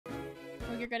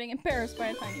you're getting embarrassed by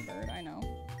a tiny bird. I know.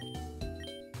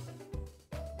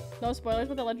 No spoilers,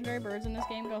 but the legendary birds in this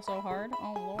game go so hard.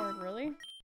 Oh lord, really?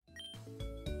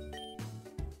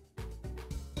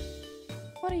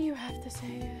 What do you have to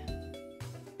say?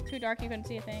 Too dark, you couldn't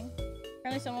see a thing.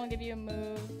 Apparently someone will give you a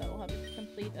move that will help you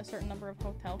complete a certain number of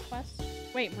hotel quests.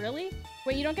 Wait, really?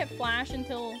 Wait, you don't get flash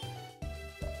until...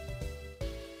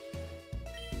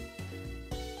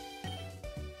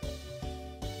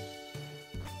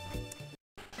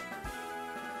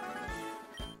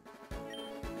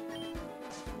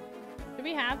 Do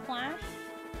we have flash?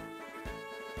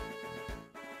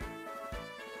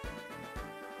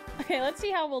 Okay, let's see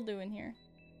how we'll do in here.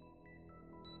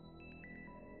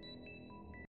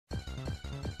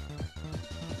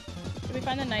 Did we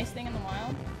find a nice thing in the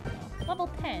wild? No. Level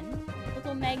 10.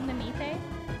 Little Magnamite.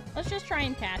 Let's just try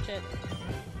and catch it.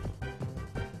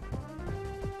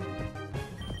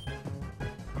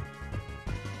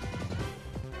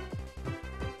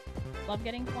 Love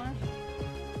getting flash.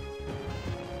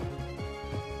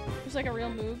 Just like a real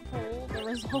Moog poll, the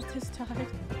result is tied.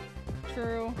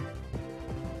 True.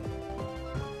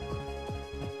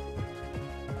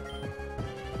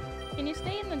 Can you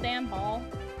stay in the damn ball?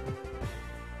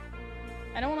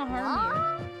 I don't want to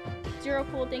harm you. Zero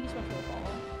cool, thank you so much for the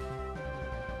follow.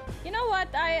 You know what?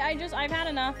 I've had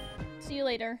enough. See you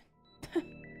later.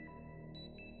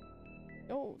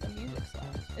 Oh, the music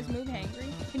slaps. Is Moog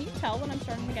hangry? Can you tell when I'm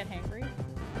starting to get hangry?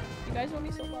 You guys know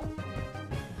me so well.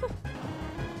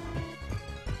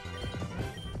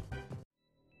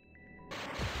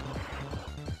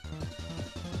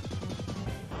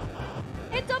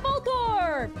 It's a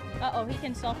Voltorb! Uh-oh, he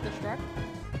can self-destruct.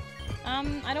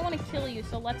 I don't want to kill you,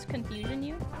 so let's confusion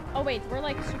you. Oh wait, we're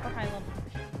like super high level.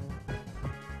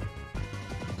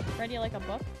 Ready like a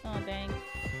book? Oh dang.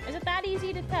 Is it that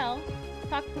easy to tell?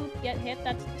 Talk, poop, get hit,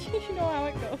 that's... you know how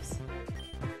it goes.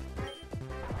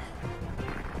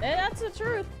 That's the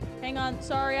truth. Hang on,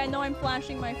 sorry, I know I'm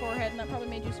flashing my forehead and that probably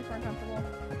made you super uncomfortable.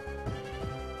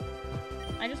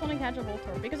 I just want to catch a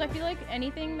Voltorb because I feel like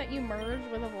anything that you merge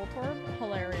with a Voltorb,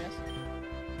 hilarious.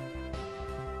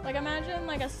 Like imagine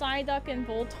like a Psyduck and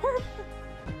Voltorb.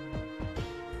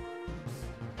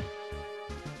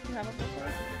 You have a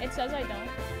Voltorb? It says I don't.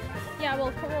 Yeah,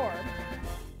 well, Cororb.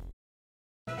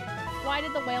 Why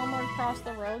did the Whalemore cross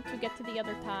the road to get to the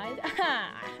other tide?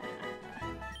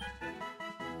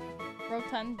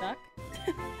 Rotund duck.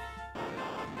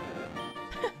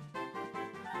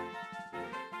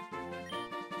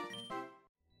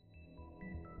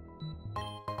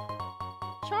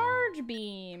 Charge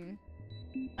beam.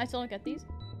 I still don't get these.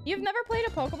 You've never played a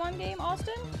Pokemon game,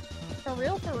 Austin? For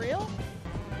real? For real?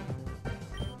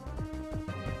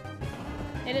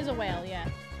 It is a whale, yeah.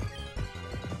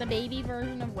 The baby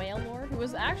version of Whale Lord, who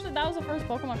was actually, that was the first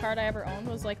Pokemon card I ever owned,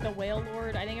 was like the Whale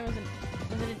Lord. I think it was an,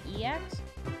 was it an EX?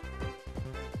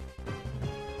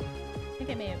 I think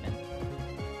it may have been.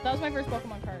 That was my first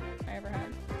Pokemon card I ever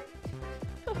had.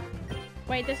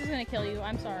 Wait, this is gonna kill you.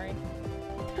 I'm sorry.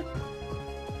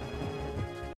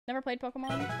 Never played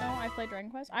Pokemon? No, I played Dragon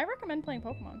Quest. I recommend playing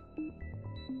Pokemon.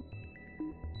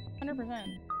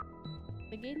 100%.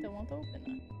 The gate though won't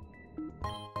open.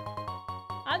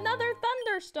 Another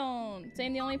Thunderstone!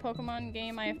 Same, the only Pokemon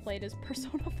game I have played is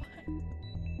Persona 5.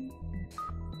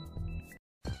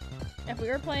 If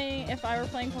I were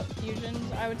playing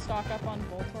Fusions, I would stock up on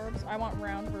Voltorbs. I want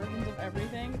round versions of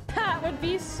everything. That would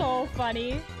be so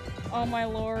funny! Oh my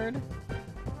lord.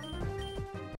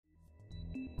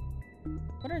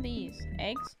 What are these?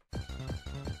 Eggs?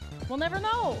 We'll never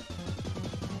know!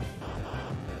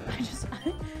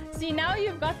 See, now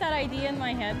you've got that idea in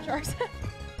my head, Sharks.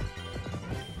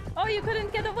 Oh, you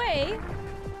couldn't get away?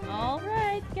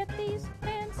 Alright, get these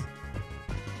pants.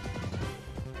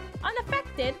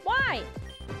 Unaffected? Why?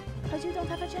 Because you don't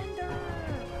have a gender.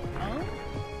 Oh?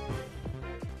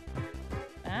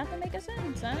 That doesn't make a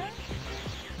sense, huh?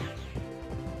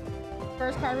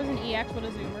 First card was an EX with a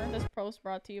zoomer. This post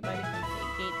brought to you by the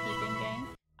Gatekeeping Gang.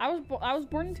 I was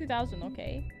born in 2000,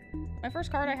 okay? My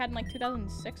first card I had in like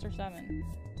 2006 or 7.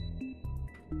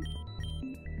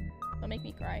 Don't make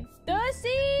me cry.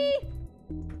 Dusty!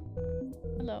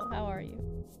 Hello, how are you?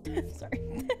 Sorry.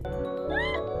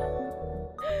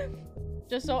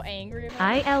 Just so angry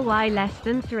about it. ILY less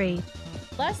than 3.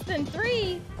 Less than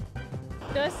 3?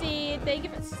 Dusty, thank you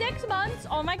for 6 months!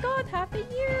 Oh my god, half a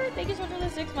year! Thank you so much for the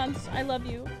 6 months. I love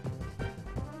you.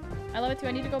 I love it too.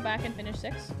 I need to go back and finish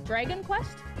 6. Dragon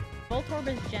Quest? Voltorb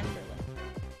is genderless.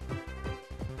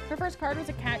 Her first card was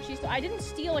a cat. I didn't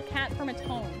steal a cat from its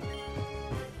home.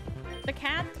 The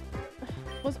cat...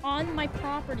 was on my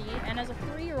property, and as a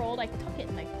 3-year-old, I took it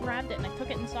and I grabbed it and I took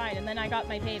it inside, and then I got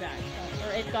my payback.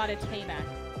 Or it got its payback.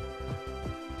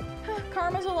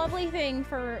 Karma's a lovely thing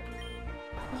for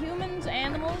humans,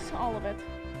 animals, all of it.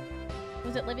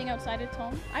 Was it living outside its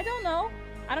home? I don't know.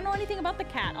 I don't know anything about the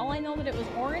cat. All I know that it was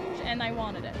orange and I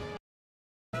wanted it.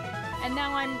 And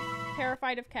now I'm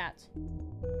terrified of cats.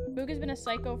 Moog has been a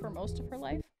psycho for most of her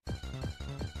life.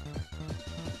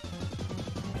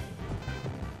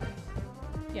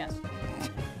 Yes.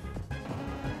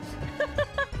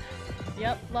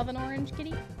 Yep, love an orange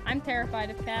kitty. I'm terrified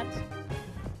of cats.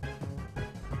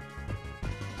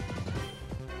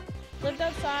 Lived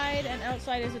outside and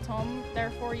outside is its home,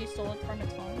 therefore you stole it from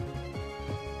its home.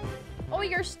 Oh,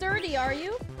 you're sturdy, are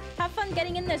you? Have fun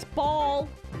getting in this ball.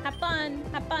 Have fun.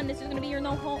 Have fun. This is gonna be your new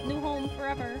home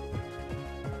forever.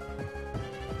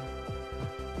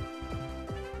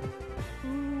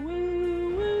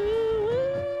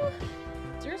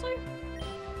 Seriously?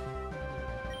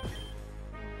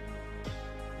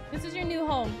 This is your new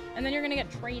home, and then you're gonna get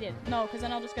traded. No, because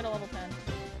then I'll just get a level 10.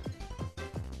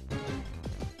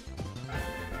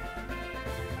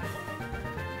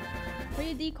 What are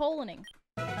you decoloning?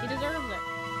 He deserves it.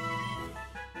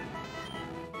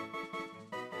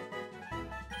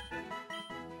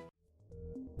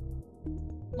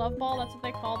 Love ball, that's what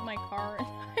they called my car in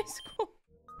high school.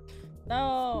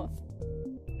 No.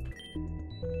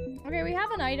 Okay, we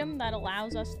have an item that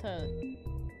allows us to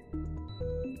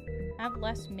have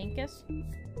less minkus.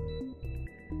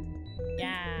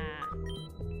 Yeah.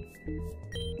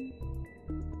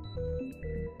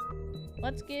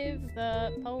 Let's give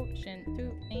the potion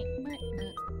to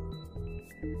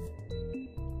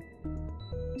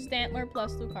Stantler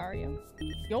plus Lucario.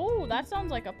 Yo, that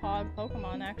sounds like a Pog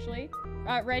Pokemon, actually.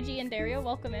 Reggie and Dario,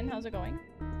 welcome in. How's it going?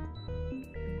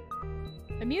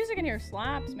 The music in here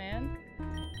slaps, man.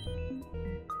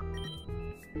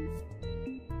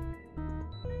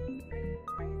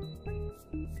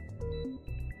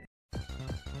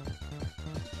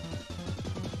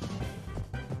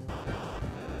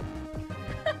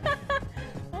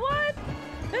 What?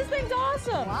 This thing's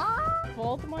awesome! What?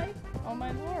 Volt Mike? Oh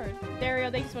my lord. Dario,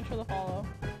 thank you so much for the follow.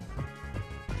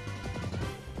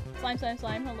 Slime, slime,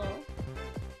 slime, hello.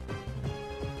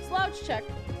 Slouch check.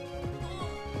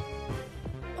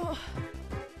 Oh.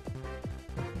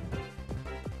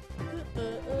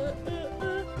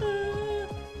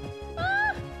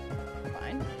 Ah.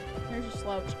 Fine. Here's your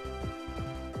slouch.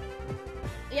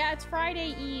 Yeah, it's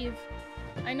Friday Eve.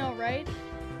 I know, right?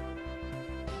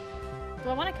 Do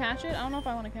I want to catch it? I don't know if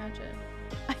I want to catch it.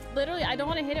 I don't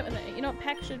want to hit it with it. You know,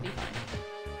 Peck should be fine.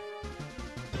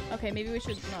 Okay, maybe we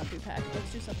should not do Peck.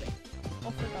 Let's do something.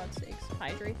 Oh, for God's sakes.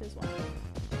 Hydrate as well.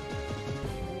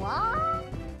 What?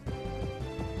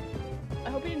 I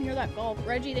hope you didn't hear that gulp.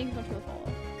 Reggie, thank you so much for the follow.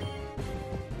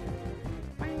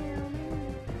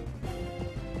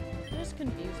 Just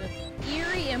confuse it.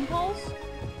 Eerie Impulse?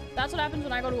 That's what happens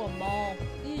when I go to a mall.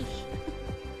 Eesh.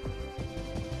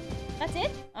 That's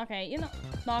it? Okay, you know,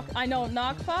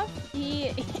 Knockpuff,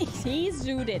 he's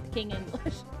zooted, King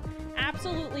English.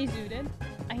 Absolutely zooted.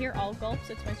 I hear all gulps,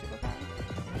 it's my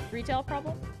superpower. Retail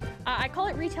problem? I call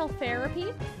it retail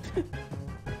therapy.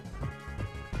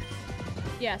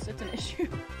 Yes, it's an issue.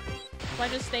 So I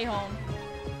just stay home.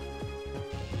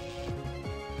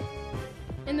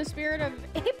 In the spirit of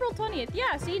April 20th.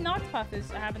 Yeah, see, Knockpuff is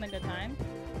having a good time.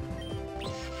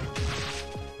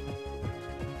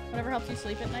 Whatever helps you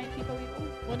sleep at night, people.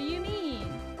 What do you mean?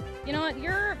 You know what?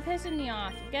 You're pissing me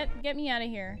off. Get me out of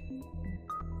here.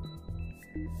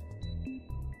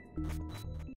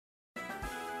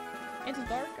 It's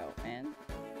dark out, man.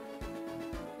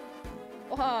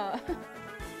 Wow.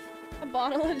 A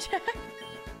bottle of Jack.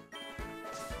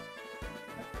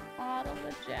 A bottle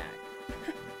of Jack.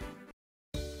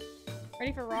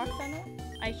 Ready for Rock Thunder?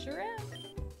 I sure am.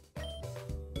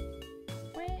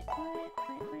 Wait.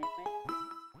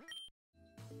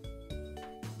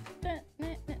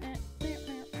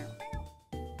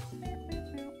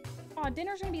 Aw,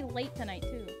 dinner's gonna be late tonight,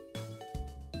 too.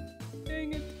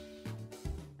 Dang it.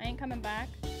 I ain't coming back.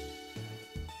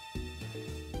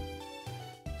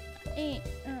 Ain't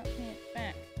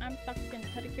back. I'm fucking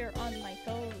pedicure on my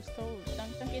toes.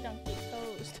 Dunky,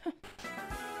 toes.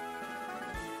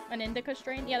 An indica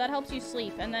strain? Yeah, that helps you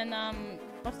sleep. And then,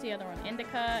 what's the other one?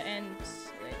 Indica and...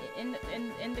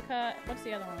 indica... What's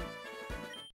the other one?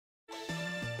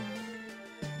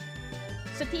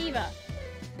 Sativa.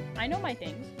 I know my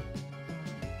things.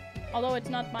 Although it's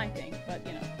not my thing, but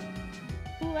you know.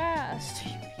 Who asked?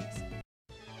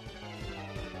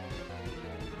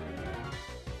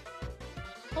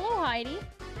 Hello, Heidi.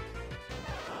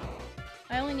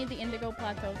 I only need the Indigo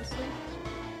Plateau to sleep.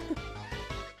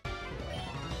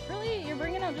 Really? You're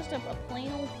bringing out just a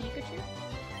plain old Pikachu?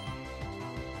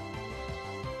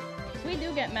 So we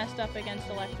do get messed up against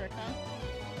electric, huh?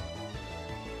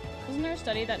 Wasn't there a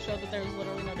study that showed that there was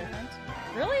literally no difference?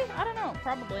 Really? I don't know.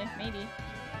 Probably. Maybe.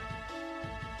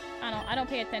 I don't know. I don't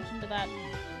pay attention to that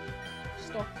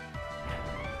stuff.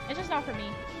 It's just not for me,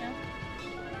 you know?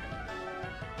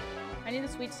 I need the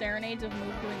sweet serenades of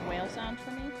Moog doing whale sounds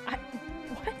for me.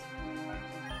 What?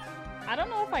 I don't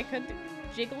know if I could do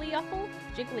Jigglyuckle?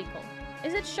 Jigglypuff.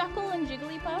 Is it Shuckle and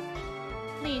Jigglypuff?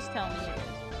 Please tell me it is.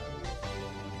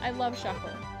 I love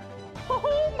Shuckle.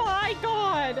 Oh my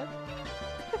god!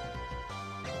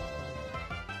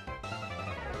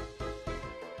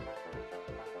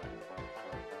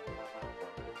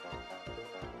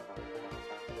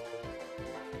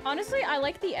 Honestly, I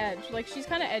like the edge. Like, she's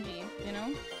kind of edgy, you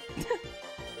know?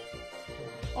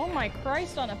 Oh my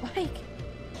Christ, on a bike.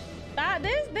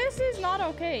 This is not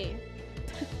okay.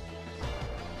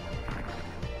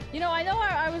 You know, I know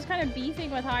I was kind of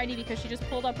beefing with Heidi because she just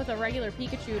pulled up with a regular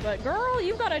Pikachu, but girl,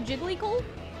 you've got a Jigglypuff?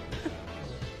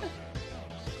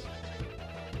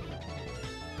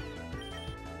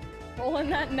 Rolling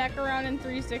that neck around in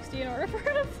 360 in order for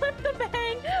her to flip the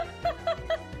bang.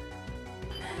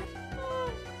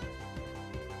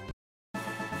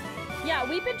 Yeah,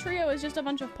 Weepin' Trio is just a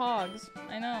bunch of pogs.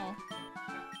 I know.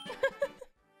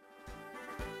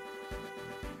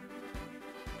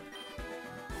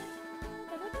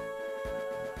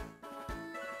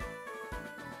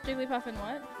 Jigglypuff and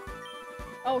what?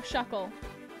 Oh, Shuckle.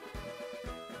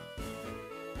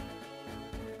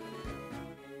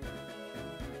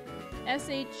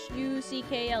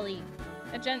 S-H-U-C-K-L-E.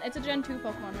 It's a Gen 2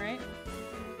 Pokemon, right?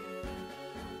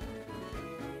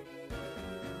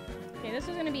 Okay, this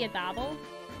is gonna be a Dabble.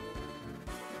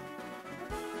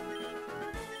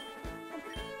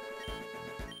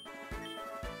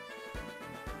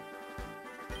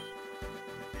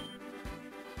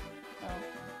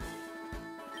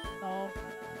 Oh,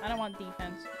 I don't want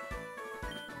defense.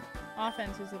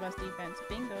 Offense is the best defense.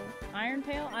 Bingo. Iron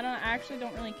Tail? I actually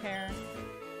don't really care.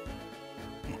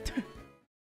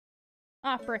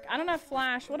 Ah, frick. I don't have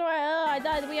Flash. What do I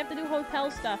died. We have to do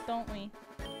hotel stuff, don't we?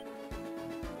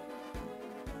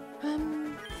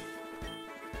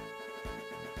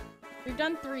 We've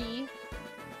done 3.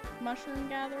 Mushroom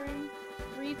gathering.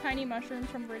 3 tiny mushrooms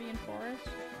from Viridian Forest.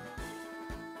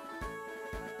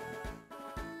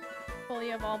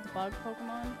 Fully evolved bug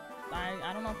Pokemon.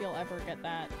 I don't know if you'll ever get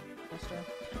that, mister.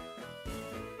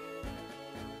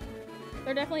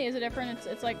 There definitely is a difference.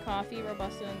 It's like coffee,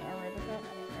 Robusta, and Arabica.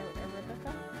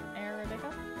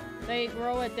 They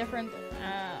grow at different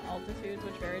altitudes,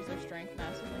 which varies their strength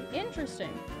massively.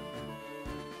 Interesting.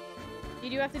 You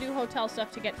do have to do hotel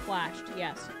stuff to get flashed,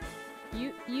 yes.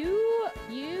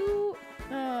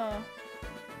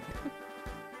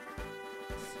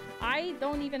 I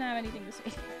don't even have anything to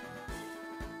say.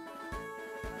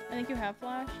 I think you have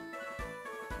Flash.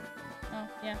 Oh,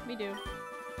 yeah, we do.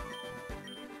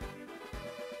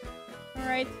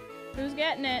 Alright, who's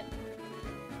getting it?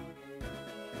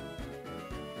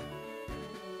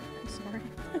 I'm sorry.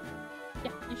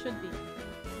 Yeah, you should be.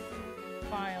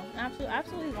 Vile.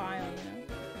 Absolutely vile, you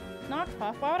know?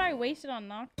 Knockpuff? Why would I waste it on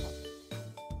Knockpuff?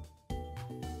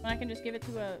 When I can just give it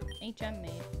to a HM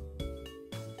maid.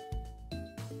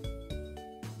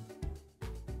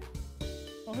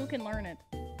 Well, who can learn it?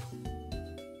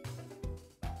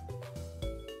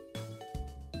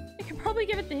 You can probably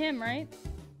give it to him, right?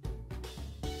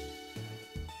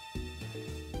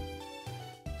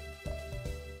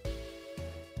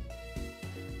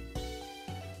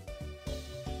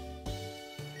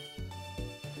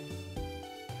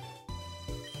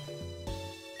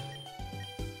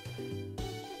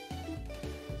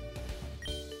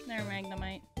 There,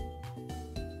 Magnemite.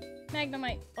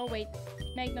 Magnemite. Oh, wait.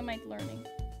 Magnemite's learning.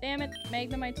 Damn it.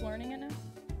 Magnemite's learning it now?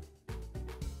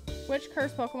 Which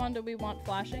cursed Pokemon do we want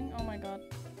flashing? Oh my god.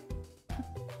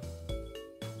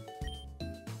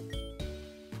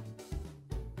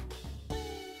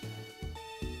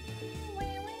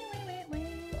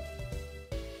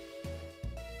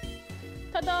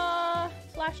 Ta-da!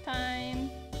 Flash time!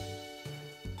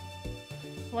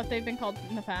 What they've been called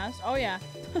in the past? Oh yeah.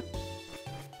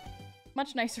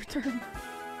 Much nicer term.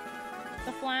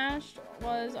 The Flash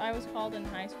I was called in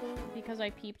high school because I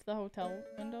peeped the hotel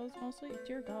windows mostly.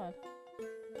 Dear God.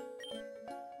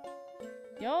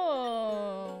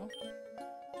 Yo!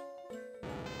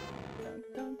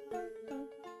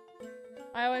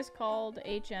 I always called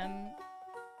HM.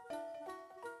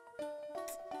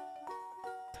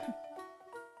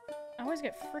 I always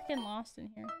get freaking lost in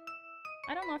here.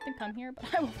 I don't often come here, but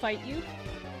I will fight you.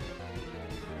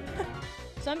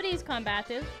 Somebody's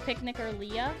combative. Picnic or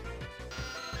Leah.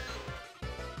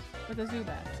 With a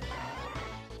Zubat.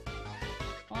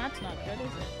 Well, that's not good,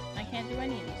 is it? I can't do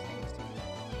any of these things to you.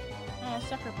 Oh,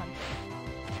 sucker punch.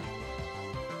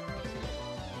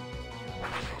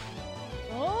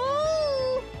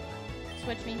 Oh!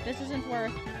 Switch me. This isn't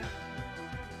worth.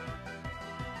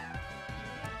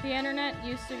 The internet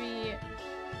used to be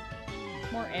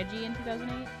more edgy in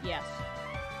 2008? Yes.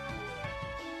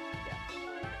 Yeah.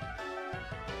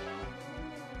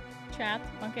 Chat,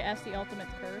 Monkey S the ultimate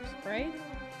curse, right?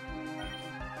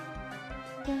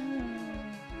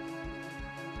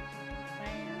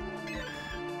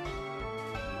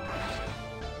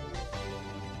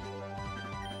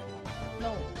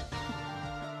 No.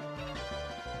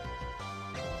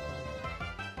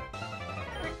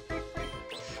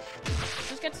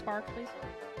 Just get Spark, please.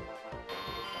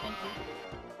 Thank you.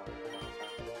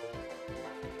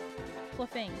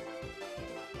 Fluffing.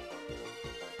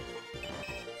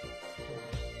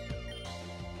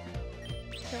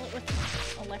 Kill it with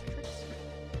electrics.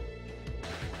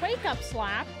 Wake up,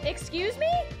 Slap! Excuse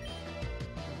me?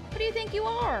 What do you think you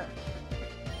are?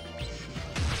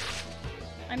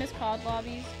 I miss COD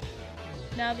lobbies.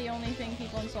 Now the only thing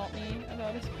people insult me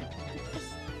about is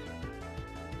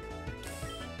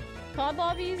COD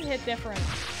lobbies hit different.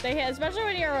 They hit, especially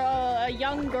when you're a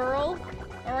young girl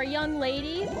or a young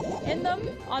lady in them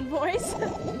on voice.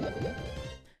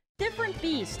 Different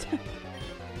beast.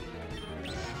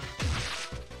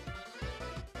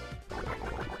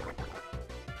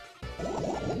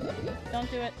 Don't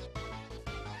do it.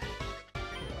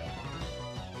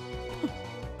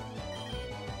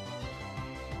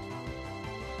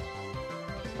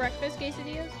 Breakfast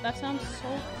quesadillas? That sounds so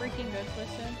freaking good,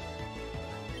 Twisted.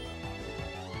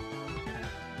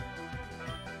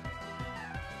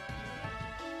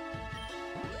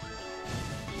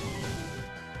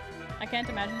 I can't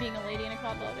imagine being a lady in a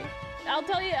COD lobby. I'll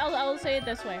tell you, I'll say it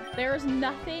this way. There is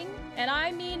nothing, and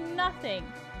I mean nothing,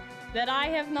 that I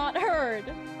have not heard.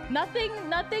 Nothing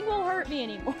will hurt me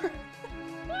anymore.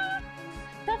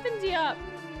 Toughens you up.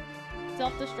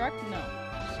 Self-destruct? No.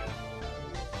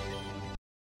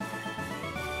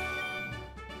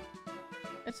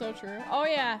 It's so true. Oh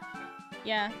yeah.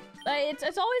 Yeah.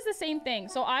 It's always the same thing.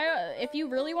 So if you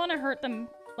really want to hurt them,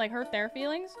 like hurt their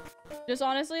feelings, just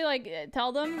honestly like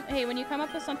tell them, hey, when you come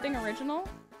up with something original,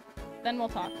 then we'll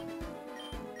talk.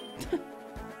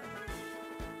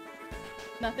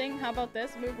 Nothing? How about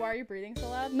this? Moog, why are you breathing so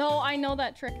loud? No, I know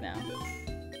that trick now.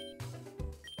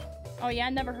 Oh yeah, I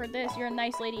never heard this. You're a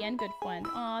nice lady and good friend.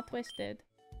 Aw, Twisted.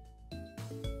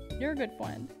 You're a good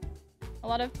friend. A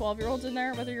lot of 12-year-olds in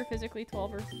there, whether you're physically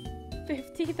 12 or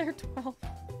 50, they're 12.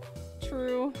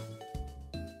 True.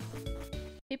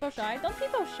 People shy? Don't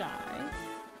people shy.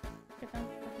 Get them.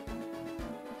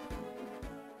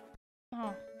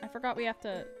 Oh, I forgot we have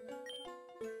to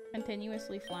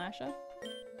continuously flash up.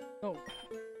 Oh.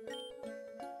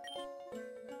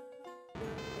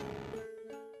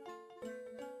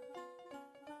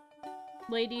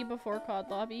 Lady before COD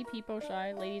lobby, peepo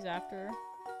shy, ladies after.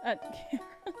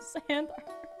 Sand.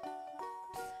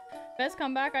 Best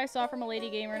comeback I saw from a lady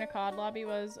gamer in a COD lobby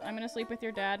was, I'm gonna sleep with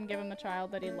your dad and give him the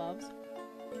child that he loves.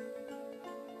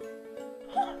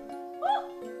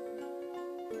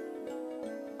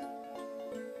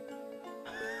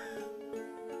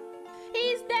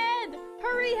 He's dead!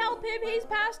 Hurry, help him! He's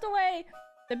passed away!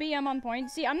 The BM on point.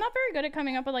 See, I'm not very good at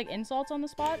coming up with like insults on the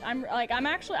spot. I'm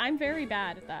very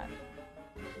bad at that.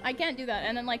 I can't do that.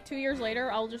 And then like 2 years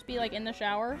later, I'll just be like in the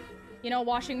shower, you know,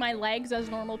 washing my legs as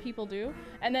normal people do.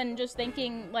 And then just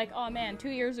thinking like, oh man, 2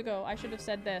 years ago, I should have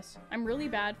said this. I'm really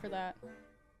bad for that.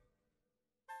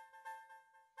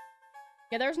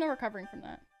 Yeah, there's no recovering from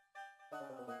that.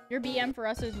 Your BM for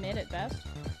us is mid at best.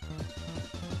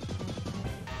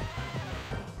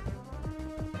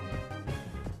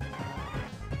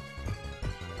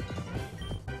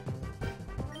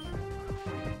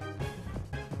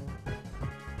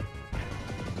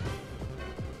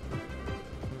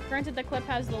 Granted, the clip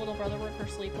has the little brother work for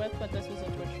sleep with, but this was a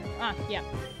Twitch stream. Ah, yeah.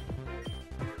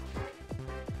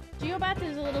 Geobat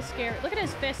is a little scary. Look at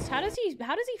his fists. How does he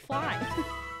fly?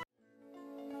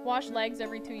 Wash legs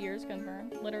every 2 years,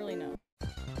 confirmed. Literally no.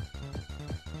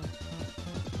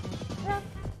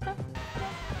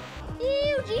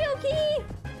 Ew, Geokey!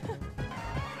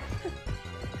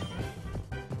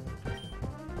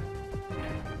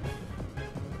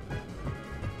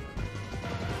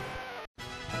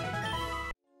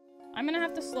 I'm gonna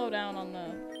have to slow down on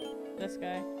this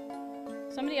guy.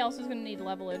 Somebody else is gonna need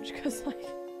levelage, because, like...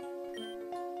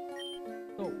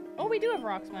 go. Oh, we do have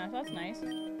Rock Smash. That's nice.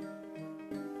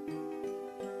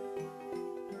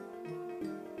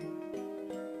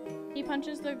 He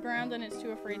punches the ground and it's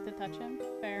too afraid to touch him.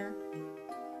 Fair.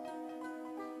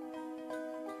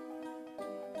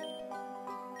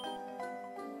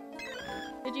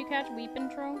 Did you catch Weep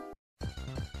intro?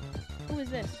 Who is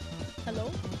this? Hello?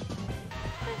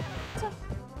 Hey, what's up?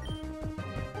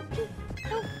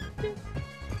 Oh, dude.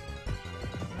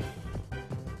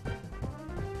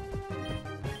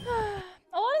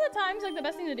 A lot of the times, like, the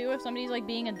best thing to do if somebody's, like,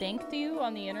 being a dink to you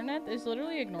on the internet is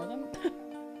literally ignore them.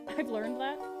 I've learned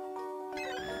that.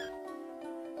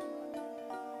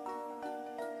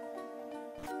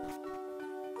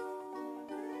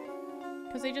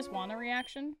 Because they just want a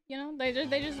reaction, you know? They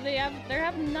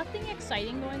have nothing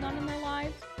exciting going on in their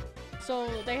lives. So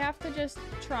they have to just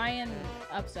try and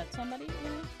upset somebody, you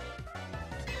know?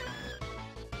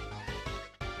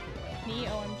 Me,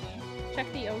 OMG.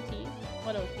 Check the OT.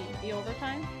 What OT? The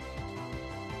overtime?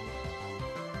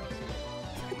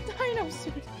 Dino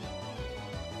suit.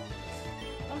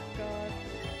 Oh god.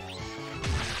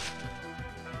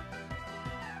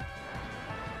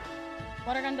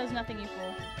 Water gun does nothing, you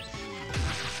fool.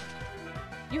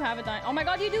 You have a dino. Oh my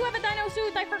god, you do have a dino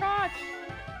suit! I forgot!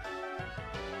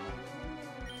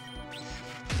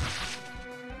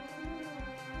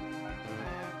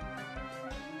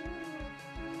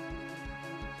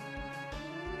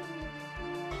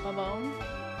 Bone.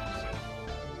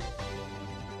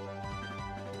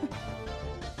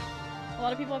 A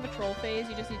lot of people have a troll phase,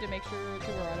 you just need to make sure to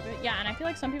grow out of it. Yeah, and I feel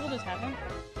like some people just haven't.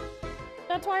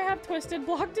 That's why I have Twisted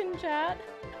blocked in chat.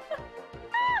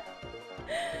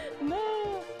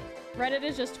 No. Reddit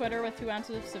is just Twitter with 2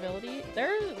 ounces of civility.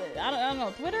 I don't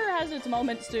know, Twitter has its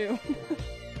moments too.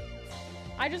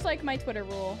 I just like my Twitter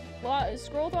rule.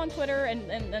 Scroll on Twitter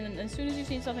and as soon as you've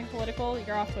seen something political,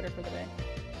 you're off Twitter for the day.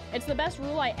 It's the best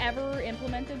rule I ever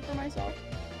implemented for myself.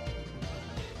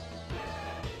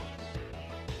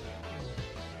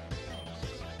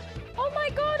 Oh my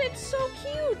god, it's so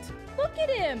cute! Look at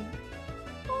him!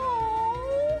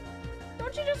 Oh,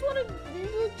 don't you just want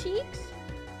little cheeks?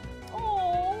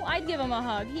 Oh, I'd give him a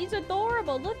hug. He's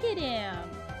adorable. Look at him.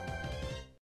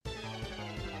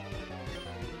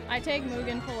 I tag Moog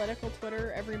in political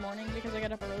Twitter every morning because I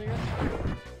get up earlier.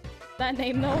 That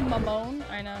name though, Mamone.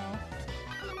 I know.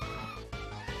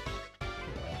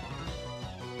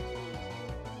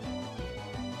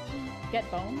 Get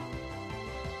bone?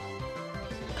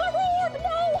 Karoor,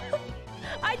 no!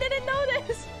 I didn't know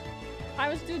this! I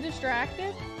was too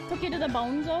distracted. Took you to the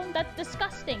bone zone? That's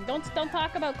disgusting. Don't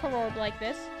talk about Karoor like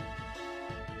this.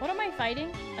 What am I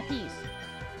fighting? A piece.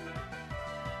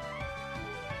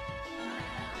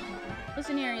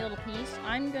 Listen here, you little piece.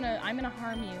 I'm gonna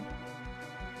harm you.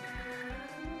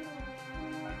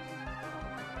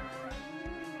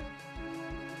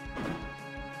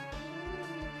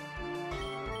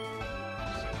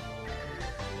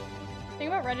 The thing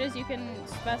about Reddit is you can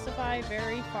specify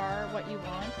very far what you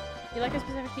want. If you like a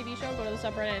specific TV show, go to the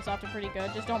subreddit. It's often pretty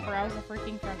good. Just don't browse the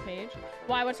freaking front page.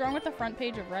 Why? What's wrong with the front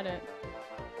page of Reddit?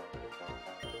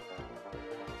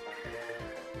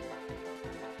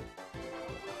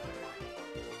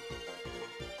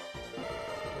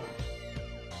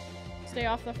 Stay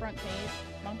off the front page,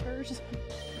 monkers.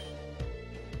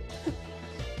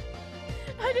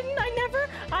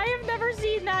 I have never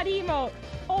seen that emote.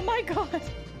 Oh my god.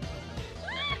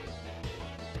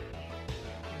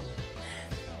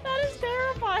 That is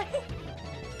terrifying.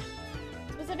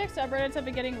 Specific subreddits have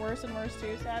been getting worse and worse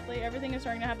too, sadly. Everything is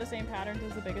starting to have the same patterns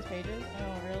as the biggest pages.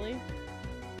 Oh, really?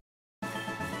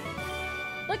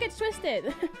 Look, it's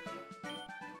twisted!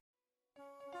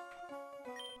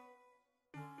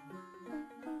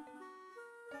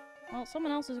 Well,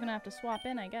 someone else is gonna have to swap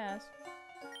in, I guess.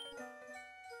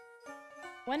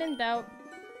 When in doubt,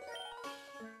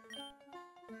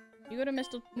 you go to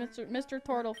Mr.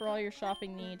 Turtle for all your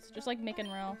shopping needs, just like Mick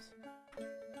and Ralph's.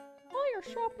 All your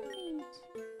shopping needs.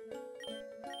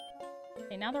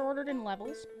 Okay, now they're ordered in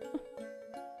levels.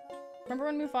 Remember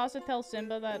when Mufasa tells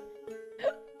Simba that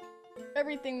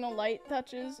everything the light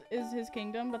touches is his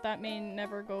kingdom, but that may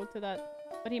never go to that.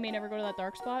 But he may never go to that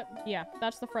dark spot? Yeah,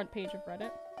 that's the front page of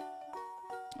Reddit.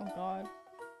 Oh god.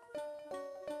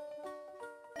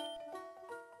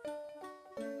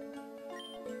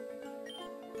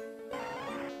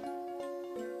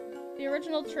 The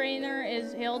original trainer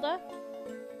is Hilda.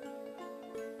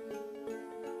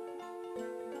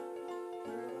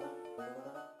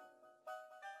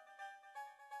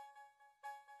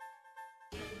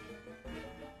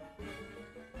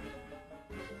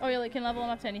 Oh, you can level him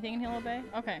up to anything and he'll obey?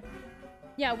 Okay.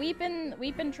 Yeah,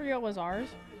 Weepin' Trio was ours.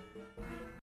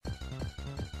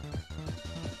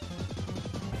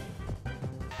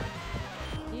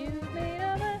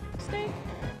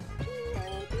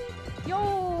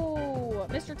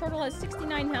 Mr. Turtle has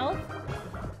 69 health.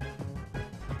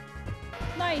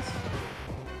 Nice.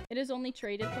 It is only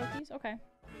traded Pokies? Okay.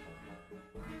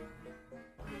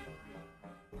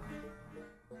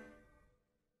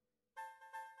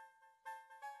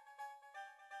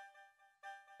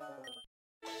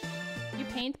 You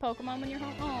paint Pokemon when you're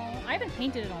home? Oh, I haven't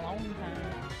painted in a long time.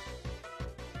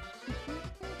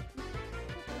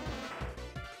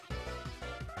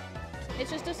 It's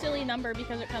just a silly number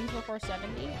because it comes before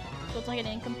 70. So it's like an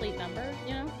incomplete number,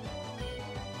 you know?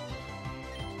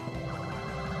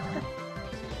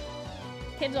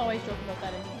 Kids always joke about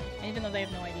that anyway, even though they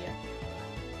have no idea.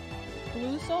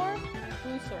 Bluesaur?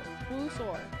 Bluesaur.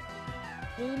 Bluesaur.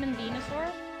 Blue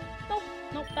Venusaur? Nope.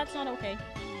 Nope, that's not okay.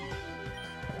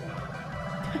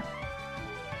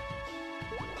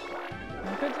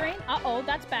 Good drain? Uh-oh,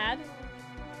 that's bad.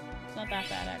 It's not that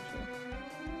bad, actually.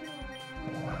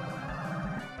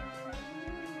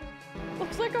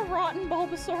 Looks like a rotten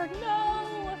Bulbasaur.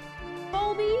 No!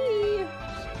 Bulby!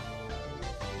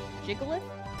 Jigglypuff?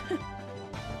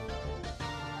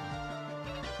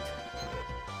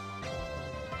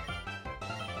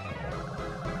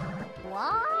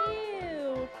 What?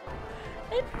 Ew.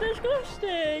 It's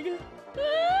disgusting.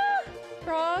 Ah!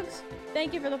 Frogs,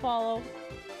 thank you for the follow.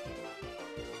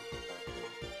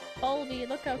 Bulby,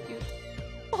 look how cute.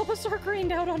 Bulbasaur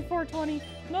greened out on 420.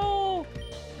 No!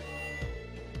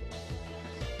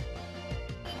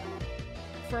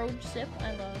 Froge Sip,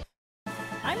 I love.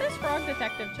 I miss Frog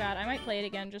Detective chat. I might play it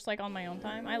again just like on my own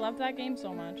time. I love that game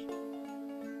so much.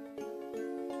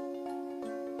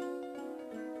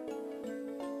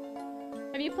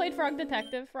 Have you played Frog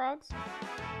Detective, Frogs?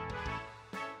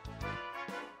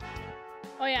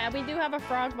 Oh yeah, we do have a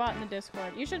frog bot in the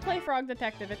Discord. You should play Frog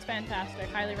Detective. It's fantastic.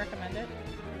 Highly recommend it.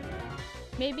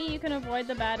 Maybe you can avoid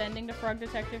the bad ending to Frog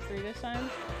Detective 3 this time.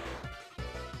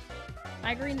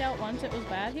 I greened out once, it was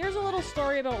bad. Here's a little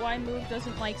story about why Moog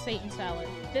doesn't like Satan salad.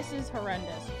 This is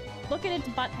horrendous. Look at its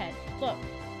butt head. Look.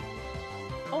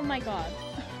 Oh my god.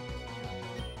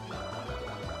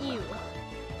 Ew.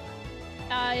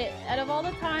 Out of all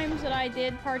the times that I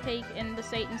did partake in the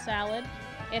Satan salad,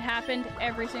 it happened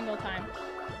every single time.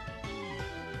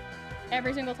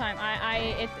 Every single time.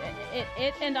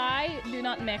 It and I do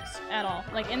not mix at all.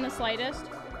 Like, in the slightest.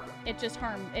 It just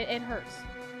harmed. It hurts.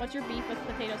 What's your beef with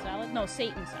potato salad? No,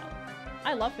 Satan salad.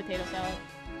 I love potato salad.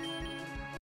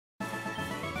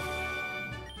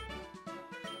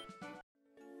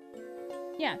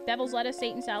 Yeah, devil's lettuce,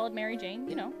 Satan salad, Mary Jane,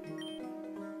 you know.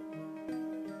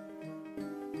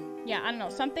 Yeah, I don't know.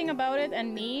 Something about it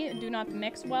and me do not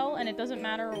mix well, and it doesn't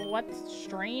matter what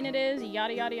strain it is,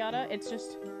 yada yada yada. It's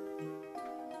just...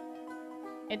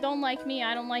 It don't like me,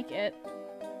 I don't like it.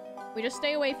 We just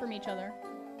stay away from each other.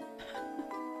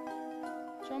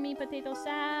 Show me potato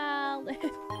salad.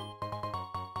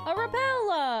 A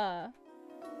Rapella!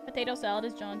 Potato salad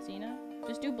is John Cena.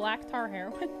 Just do black tar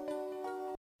heroin.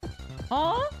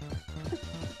 Huh?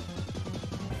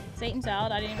 Satan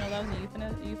salad, I didn't even know that was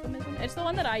a euphemism. It's the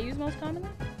one that I use most commonly.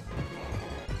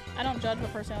 I don't judge,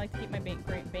 but personally I like to keep my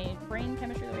brain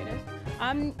chemistry the way it is.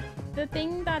 The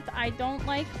thing that I don't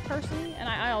like personally, and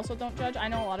I also don't judge, I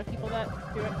know a lot of people that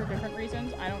do it for different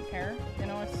reasons. I don't care. You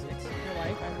know, it's your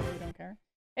life. I really don't care.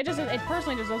 It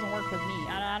personally just doesn't work with me.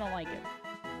 I don't like it.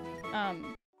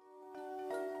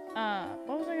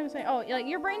 What was I gonna say? Oh, like,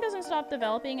 your brain doesn't stop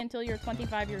developing until you're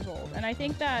 25 years old. And I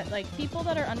think that, like, people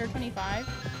that are under 25,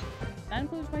 that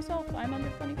includes myself, I'm under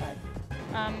 25,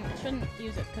 shouldn't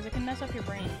use it, because it can mess up your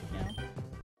brain, you know?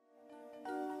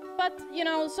 But, you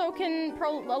know, so can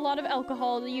a lot of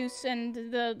alcohol use, and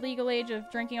the legal age of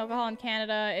drinking alcohol in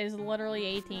Canada is literally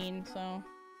 18, so...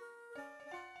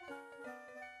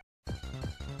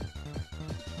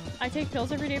 I take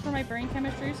pills every day for my brain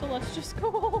chemistry, so let's just go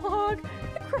hog.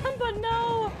 Crumba,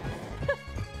 no!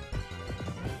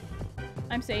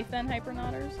 I'm safe then,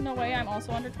 Hypernauters? No way, I'm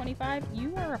also under 25?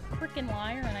 You are a freaking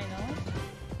liar, and I know it.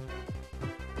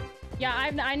 Yeah,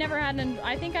 I never had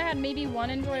I think I had maybe one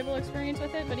enjoyable experience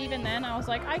with it, but even then, I was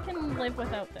like, I can live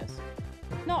without this.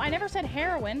 No, I never said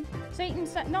heroin. Satan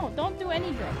said, no, don't do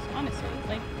any drugs, honestly.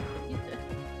 Like,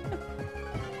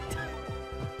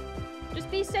 just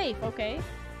be safe, okay?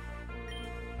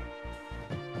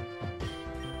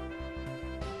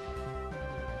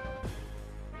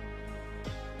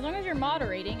 As long as you're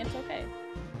moderating, it's okay.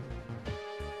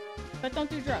 But don't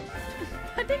do drugs.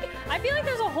 I feel like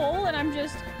there's a hole and I'm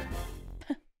just...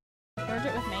 Merge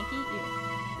it with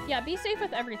Mankey? Yeah, be safe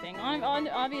with everything.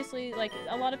 Obviously, like,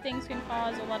 a lot of things can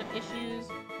cause a lot of issues.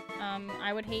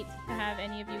 I would hate to have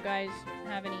any of you guys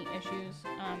have any issues.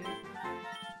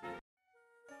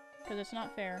 Because it's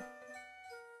not fair.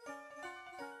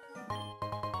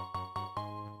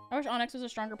 wish Onyx was a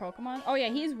stronger Pokemon. Oh yeah,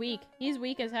 he's weak. He's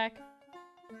weak as heck.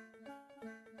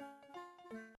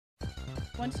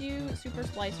 Once you super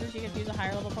splicers, you can fuse a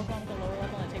higher level Pokemon with a lower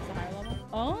level and it takes the higher level.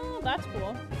 Oh, that's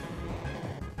cool.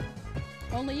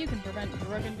 Only you can prevent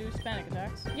drug-induced panic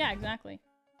attacks. Yeah, exactly.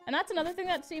 And that's another thing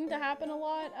that seemed to happen a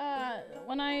lot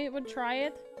when I would try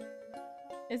it.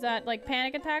 Is that, like,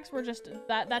 panic attacks were just...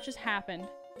 That just happened.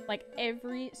 Like,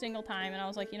 every single time. And I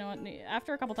was like, you know what?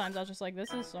 After a couple times, I was just like,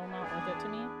 this is so not worth it to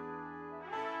me.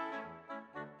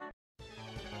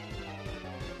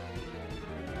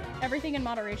 Everything in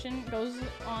moderation goes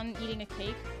on eating a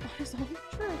cake. So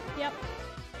true. Yep.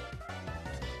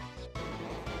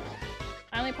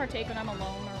 I only partake when I'm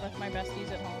alone or with my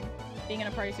besties at home. Being in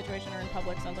a party situation or in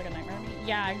public sounds like a nightmare to me.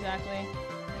 Yeah, exactly.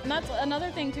 And that's another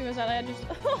thing too, is that I just...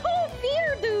 Oh,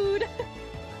 fear, dude!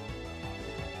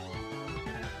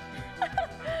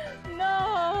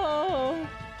 No!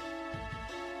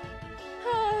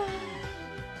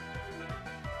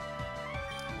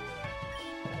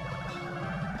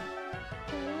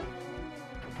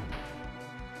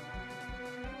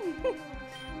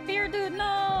 Fear, dude,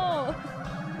 no!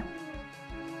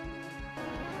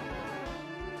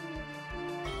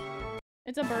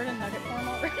 It's a bird in nugget form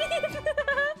already.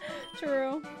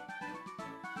 True.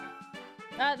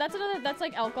 That's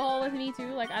like alcohol with me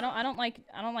too. Like I don't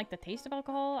like the taste of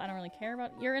alcohol. I don't really care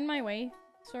about. You're in my way,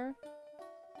 sir.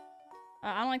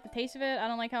 I don't like the taste of it. I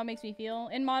don't like how it makes me feel.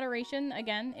 In moderation,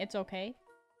 again, it's okay.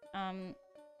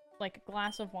 Like a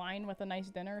glass of wine with a nice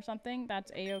dinner or something,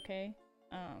 that's a-okay.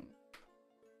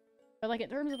 But like in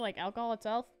terms of like alcohol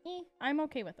itself, I'm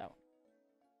okay with that.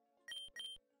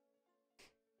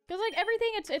 Cause like everything,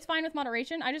 it's fine with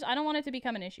moderation. I don't want it to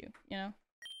become an issue, you know?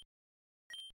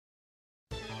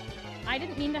 I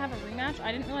didn't mean to have a rematch.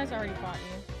 I didn't realize I already fought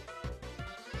you.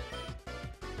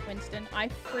 Winston. I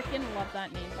freaking love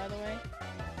that name, by the way.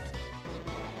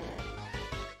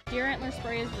 Deer antler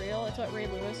spray is real. It's what Ray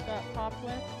Lewis got popped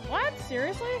with. What?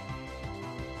 Seriously?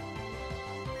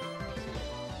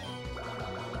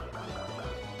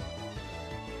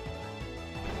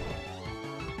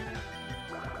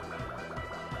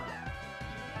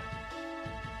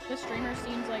 The streamer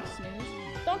seems like snooze.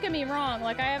 Don't get me wrong,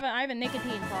 like I have a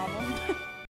nicotine problem.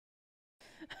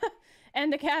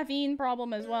 And a caffeine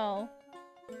problem as well.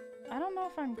 I don't know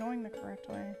if I'm going the correct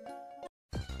way.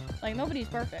 Like nobody's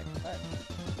perfect, but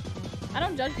I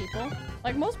don't judge people.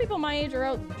 Like most people my age are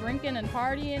out drinking and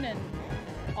partying and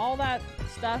all that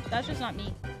stuff. That's just not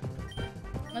me.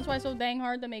 That's why it's so dang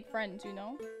hard to make friends, you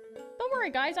know? Don't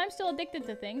worry guys, I'm still addicted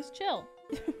to things. Chill.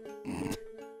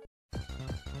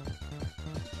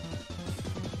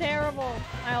 Terrible.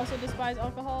 I also despise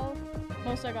alcohol.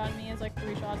 Most I got in me is like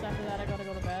 3 shots. After that, I gotta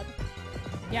go to bed.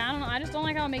 Yeah, I don't know. I just don't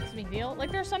like how it makes me feel.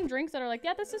 Like, there's some drinks that are like,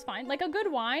 yeah, this is fine. Like a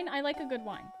good wine. I like a good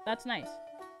wine. That's nice.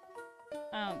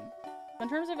 In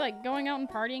terms of like going out and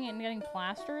partying and getting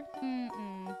plastered,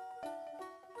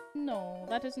 no,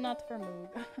 that is not for Moog.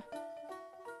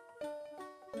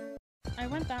 I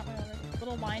went that way already.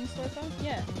 Little wine store though?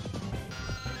 Yeah.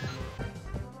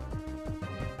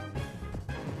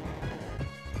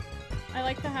 I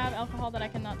like to have alcohol that I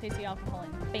cannot taste the alcohol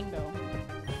in. Bingo.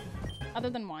 Other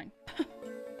than wine.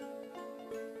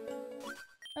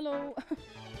 Hello.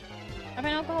 I find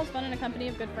alcohol's fun in a company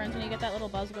of good friends when you get that little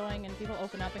buzz going and people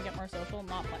open up and get more social.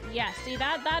 Not fun. Yeah, see,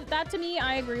 that to me,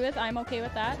 I agree with. I'm okay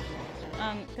with that.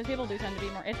 Because people do tend to be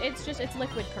more... It's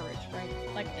liquid courage,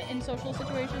 right? Like, in social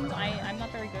situations, I'm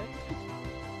not very good.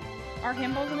 Are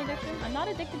himbos an addiction? I'm not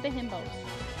addicted to himbos.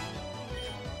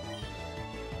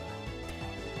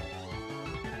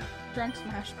 Drunk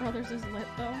Smash Brothers is lit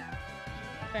though.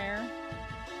 Fair.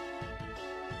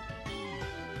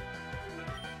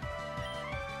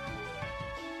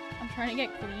 I'm trying to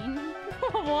get clean.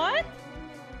 What?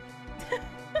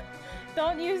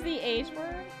 Don't use the H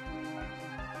word.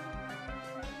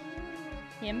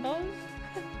 Himbos?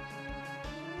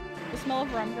 The smell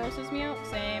of rum grosses me out.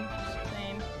 Same.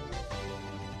 Same.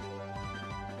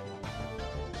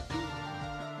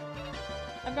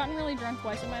 I've gotten really drunk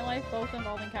twice in my life, both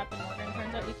involving Captain Morgan.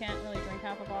 Turns out you can't really drink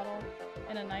half a bottle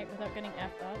in a night without getting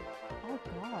effed up. Oh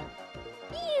god.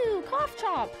 Ew! Cough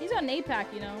chop! He's got an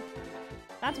 8-pack, you know.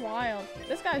 That's wild.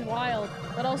 This guy's wild.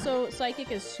 But also, Psychic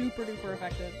is super duper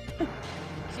effective.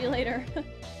 See you later.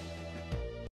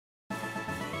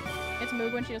 It's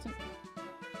Moog when she doesn't...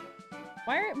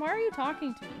 Why are you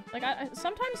talking to me? Like,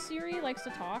 sometimes Siri likes to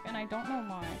talk, and I don't know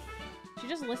why. She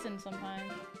just listens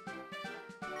sometimes.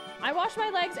 I wash my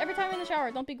legs every time I'm in the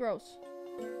shower. Don't be gross.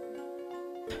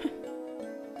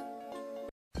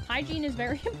 Hygiene is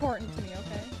very important to me,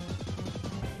 okay?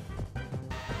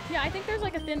 Yeah, I think there's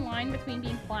like a thin line between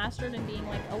being plastered and being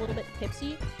like a little bit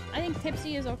tipsy. I think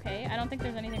tipsy is okay. I don't think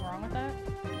there's anything wrong with that.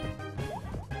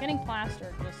 Getting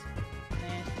plastered, just,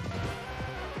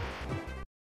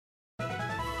 nah.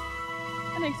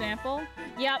 An example?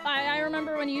 Yep, I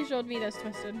remember when you showed me this,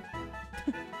 Twisted.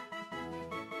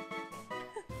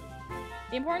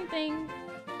 The important thing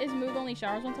is Moog only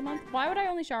showers once a month. Why would I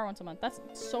only shower once a month? That's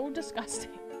so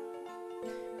disgusting.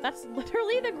 That's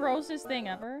literally the grossest thing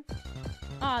ever.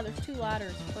 Ah, there's 2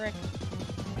 ladders. Frick.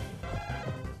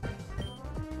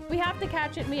 We have to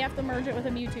catch it and we have to merge it with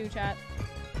a Mewtwo, chat.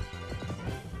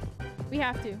 We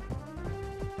have to.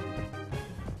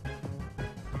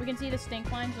 We can see the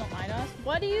stink lines don't lie to us.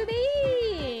 What do you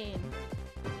mean?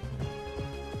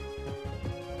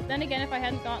 Then again, if I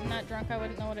hadn't gotten that drunk, I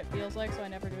wouldn't know what it feels like, so I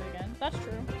never do it again. That's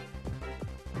true.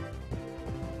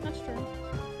 That's true.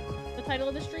 The title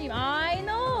of the stream. I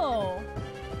know!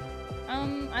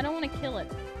 I don't want to kill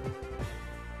it.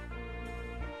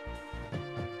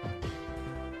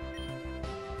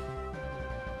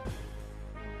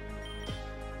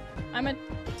 I'm a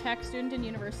tech student in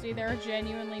university. There are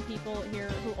genuinely people here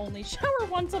who only shower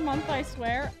once a month, I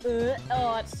swear. Ugh.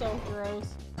 Oh, it's so gross.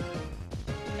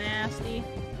 Nasty.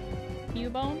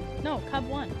 Cubone? No, Cub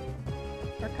 1.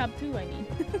 Or Cub 2, I mean.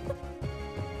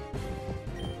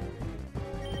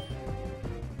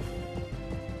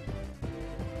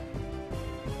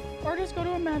 Or just go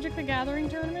to a Magic the Gathering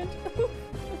tournament.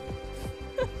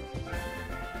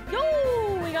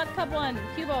 Yo! We got Cub 1.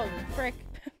 Cubone. Frick.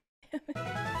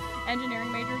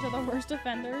 Engineering majors are the worst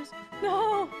offenders.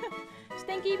 No!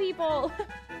 Stinky people!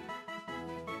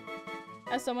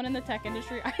 As someone in the tech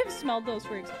industry, I have smelled those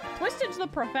freaks. Twisted's the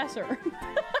professor.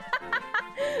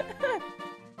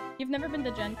 You've never been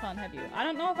to Gen Con, have you? I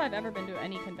don't know if I've ever been to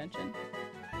any convention.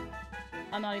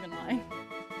 I'm not even lying.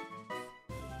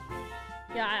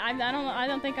 Yeah, I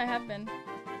don't think I have been.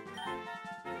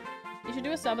 You should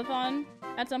do a subathon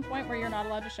at some point where you're not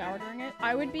allowed to shower during it.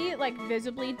 I would be like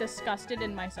visibly disgusted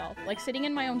in myself. Like sitting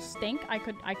in my own stink, I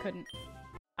couldn't.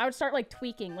 I would start like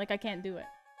tweaking, like I can't do it.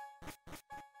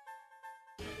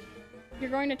 You're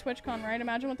going to TwitchCon, right?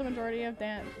 Imagine what the majority of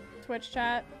Twitch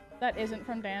chat that isn't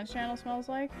from Dan's channel smells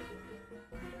like.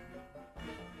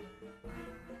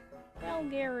 Well,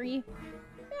 Gary.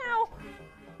 Meow.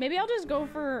 Maybe I'll just go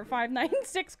for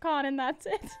 596 Con and that's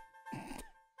it.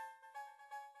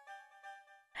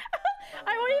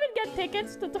 I won't even get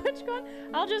tickets to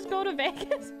TwitchCon. I'll just go to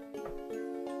Vegas.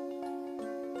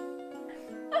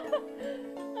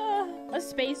 A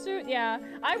spacesuit? Yeah,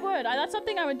 I would. That's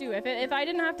something I would do. If I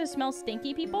didn't have to smell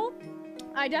stinky people,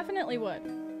 I definitely would.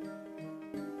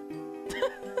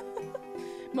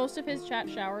 Most of his chat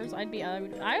showers, I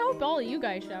hope all of you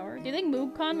guys shower. Do you think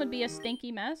MoogCon would be a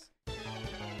stinky mess?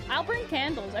 I'll bring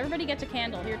candles. Everybody gets a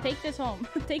candle. Here, take this home.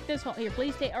 Take this home. Here,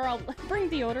 please take, or I'll bring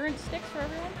deodorant sticks for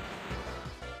everyone.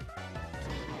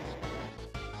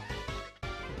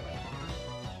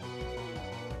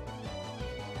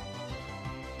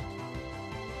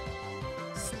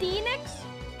 Steenix?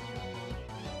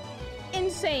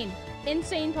 Insane.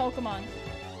 Insane Pokemon.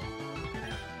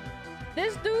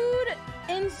 This dude,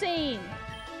 insane.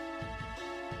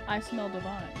 I smell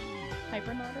divine.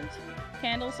 Hypernodders?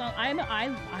 Candles sound,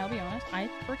 I'll be honest, I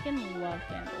freaking love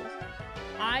candles.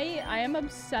 I am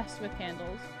obsessed with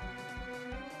candles.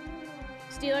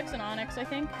 Steelix and Onyx, I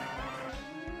think.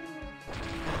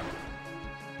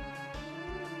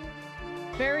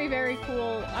 Very, very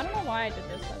cool. I don't know why I did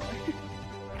this, by the way.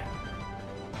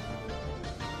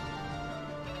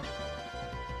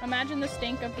 Imagine the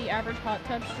stink of the average hot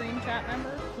tub stream chat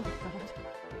member. Oh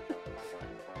god.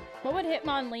 What would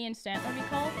Hitmonlee and Stantler be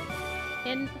called?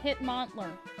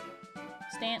 Hitmontler.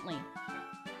 Stantley.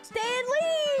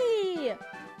 Stanley!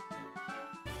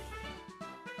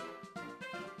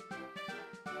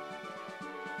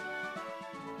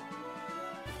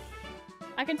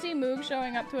 I can see Moog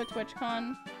showing up to a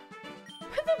TwitchCon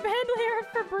with a band layer of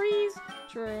Febreze.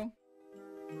 True.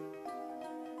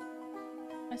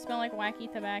 I smell like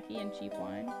wacky tobacco and cheap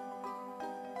wine.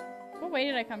 What way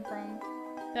did I come from?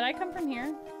 Did I come from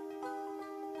here?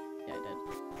 Yeah, I did.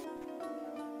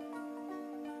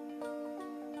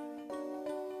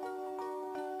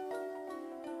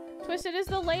 Twisted, is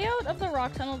the layout of the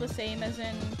rock tunnel the same as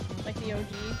in, like, the OG?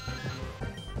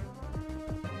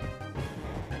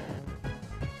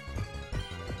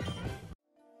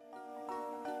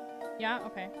 Yeah?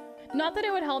 Okay. Not that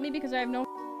it would help me because I have no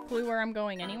clue where I'm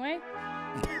going anyway.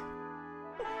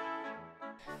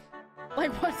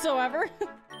 Like, whatsoever.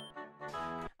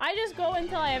 I just go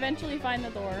until I eventually find the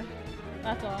door.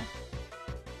 That's all.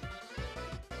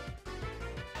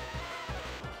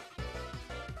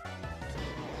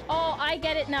 I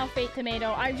get it now, Fate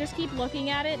Tomato. I just keep looking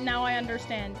at it, now I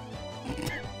understand.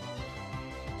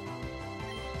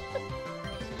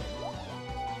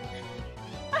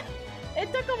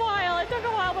 It took a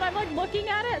while, but I'm like looking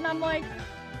at it and I'm like...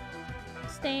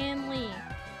 Stanley.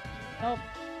 Nope.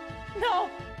 No!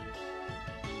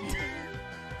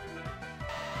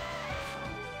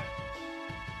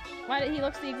 Why did he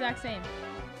looks the exact same?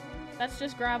 That's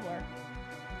just Graveler.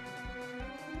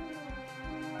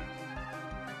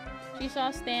 She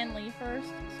saw Stanley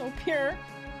first. So pure.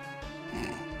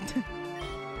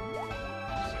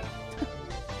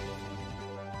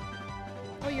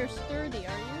 Oh, you're sturdy,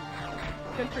 are you?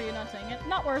 Good for you not saying it.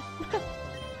 Not worth.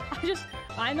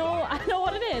 I know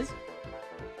what it is.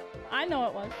 I know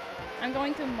it was. I'm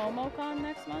going to MomoCon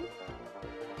next month.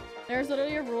 There's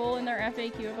literally a rule in their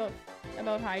FAQ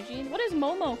about hygiene. What is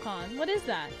MomoCon? What is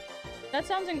that? That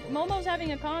sounds Momo's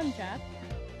having a con, chat.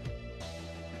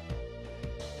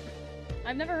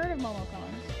 I've never heard of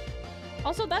MomoCons.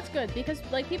 Also, that's good because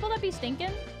like people that be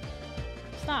stinking,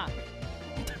 stop.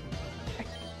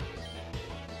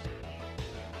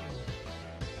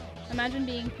 Imagine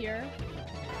being pure.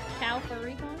 Cow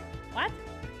furry-con? What?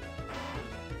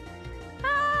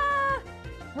 Ah!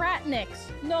 Ratniks.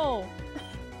 No.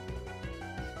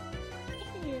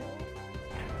 Ew.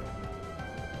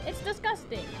 It's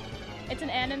disgusting. It's an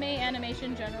anime,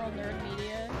 animation, general nerd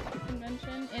media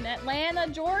convention in Atlanta,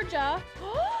 Georgia.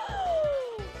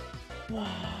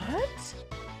 What?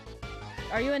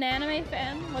 Are you an anime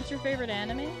fan? What's your favorite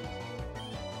anime?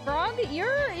 Frog,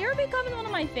 you're becoming one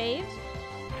of my faves.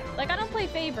 Like, I don't play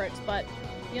favorites, but,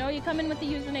 you know, you come in with the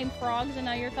username Frogs and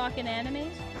now you're talking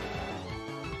animes?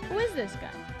 Who is this guy?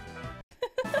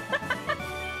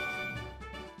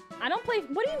 I don't play-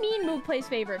 What do you mean Moog plays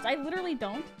favorites? I literally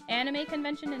don't. Anime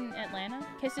convention in Atlanta?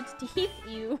 Kiss its teeth,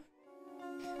 you.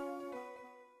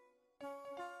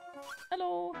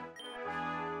 Hello.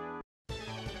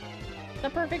 The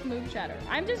perfect Moog chatter.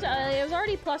 I'm just- it was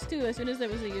already +2 as soon as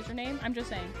it was the username. I'm just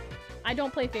saying. I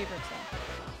don't play favorites, though.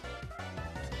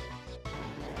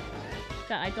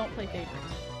 I don't play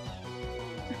favorites.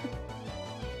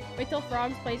 Wait till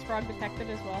Frogs plays Frog Detective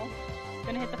as well.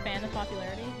 Gonna hit the fan of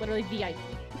popularity. Literally VIP.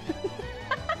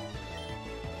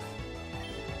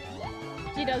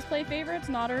 She does play favorites.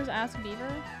 Nodders ask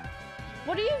Beaver.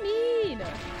 What do you mean?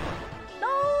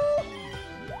 No!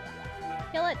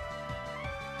 Kill it.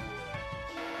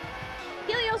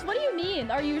 Helios, what do you mean?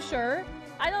 Are you sure?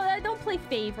 I don't play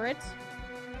favorites.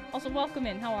 Also, welcome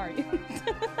in. How are you?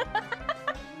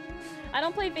 I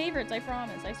don't play favorites, I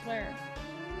promise, I swear.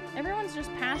 Everyone's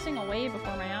just passing away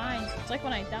before my eyes. It's like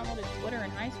when I downloaded Twitter in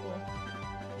high school.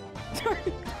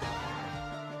 Sorry.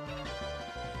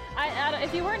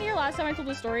 If you weren't here last time I told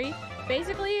the story,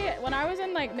 basically, when I was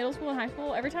in like middle school and high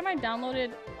school, every time I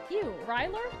downloaded... Ew,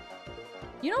 Ryler?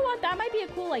 You know what? That might be a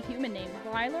cool like human name.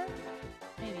 Ryler?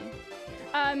 Maybe.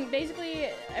 Basically,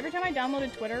 every time I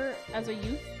downloaded Twitter as a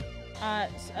youth,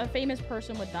 a famous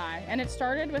person would die. And it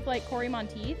started with like Cory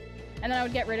Monteith. And then I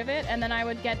would get rid of it, and then I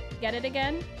would get it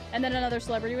again, and then another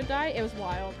celebrity would die. It was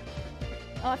wild.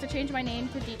 I'll have to change my name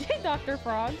to DJ Dr.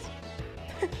 Frogs.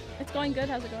 It's going good.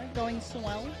 How's it going? Going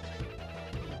swell.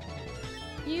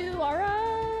 You are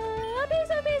a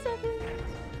piece of piece.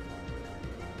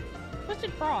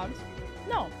 Twisted Frogs?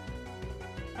 No.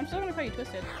 I'm still gonna call you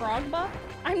Twisted. Frogba?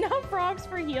 I'm now Frogs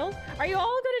for Heels. Are you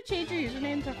all gonna change your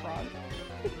username to Frog?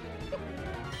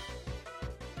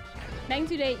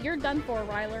 Magnitude 8, you're done for,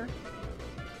 Ryler.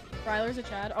 Ryler's a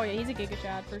Chad. Oh yeah, he's a Giga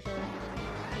Chad for sure.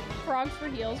 Frogs for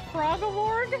Heels.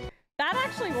 Frog-a-warg? That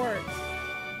actually works.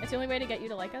 It's the only way to get you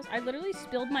to like us. I literally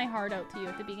spilled my heart out to you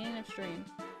at the beginning of stream.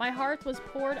 My heart was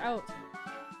poured out.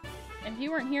 And if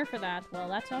you weren't here for that, well,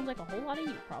 that sounds like a whole lot of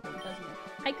you problems, doesn't it?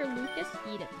 Hiker Lucas,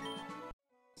 eat it.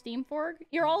 Steam Forg?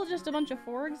 You're all just a bunch of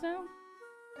Forgs now?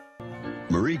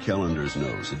 Marie Callender's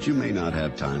knows that you may not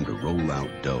have time to roll out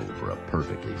dough for a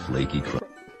perfectly flaky crust.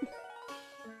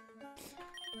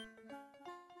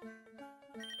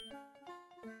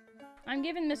 I'm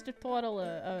giving Mr. Turtle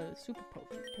a super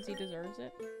potion because he deserves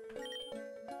it.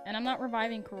 And I'm not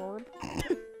reviving Kororb.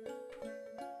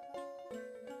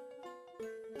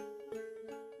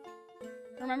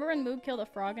 Remember when Moog killed a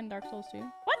frog in Dark Souls 2?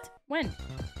 What? When?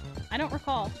 I don't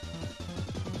recall.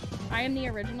 I am the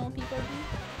original Peepo.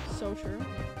 So true.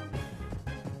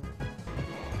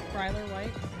 Ryler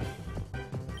White.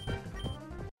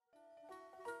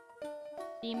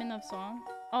 Demon of Song?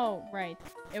 Oh, right.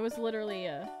 It was literally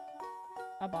a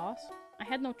boss. I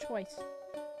had no choice.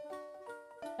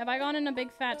 Have I gone in a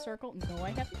big fat circle? No, I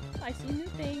haven't. I see new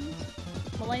things.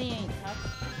 Millennia ain't tough.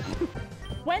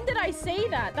 When did I say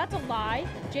that? That's a lie.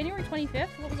 January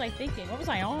 25th? What was I thinking? What was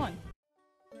I on?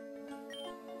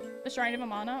 The Shrine of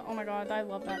Amana? Oh my god, I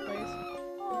love that place.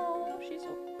 Oh, she's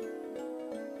so...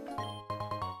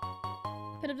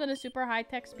 Could have done a super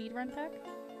high-tech speedrun tech.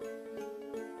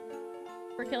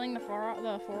 For killing the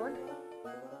Forg.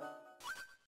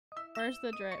 Where's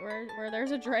the where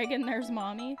there's a dragon, there's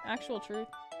mommy. Actual truth.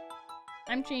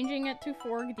 I'm changing it to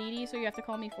Forg DD, so you have to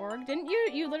call me Forg. Didn't you?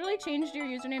 You literally changed your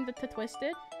username to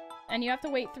Twisted, and you have to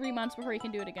wait 3 months before you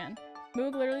can do it again.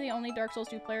 Moog, literally the only Dark Souls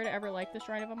 2 player to ever like the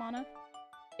Shrine of Amana.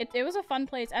 It was a fun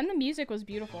place, and the music was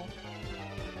beautiful.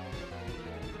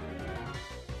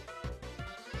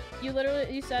 You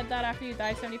said that after you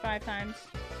died 75 times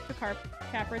to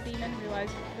Capra Demon,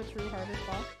 realized the true hardest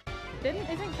boss.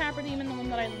 Isn't Capra Demon the one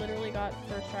that I literally got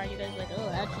first try? You guys like, oh,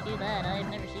 how'd you do that? I've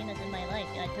never seen this in my life.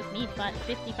 It took me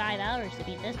 55 hours to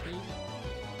beat this piece.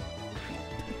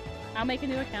 I'll make a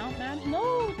new account, man.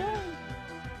 No, don't.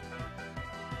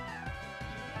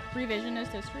 Revisionist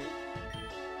history.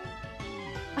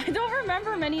 I don't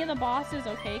remember many of the bosses,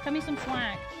 okay? Cut me some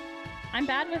slack. I'm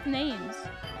bad with names.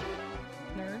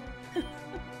 Nerd.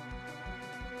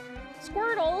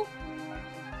 Squirtle!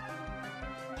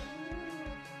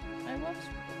 I love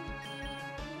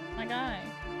Squirtle. My guy.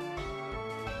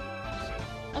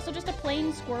 Also, just a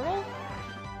plain squirrel?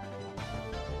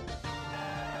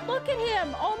 Look at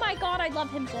him! Oh my god, I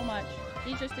love him so much.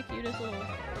 He's just the cutest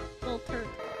little turd.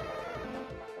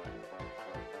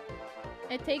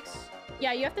 It takes...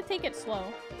 Yeah, you have to take it slow.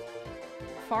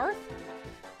 Farth?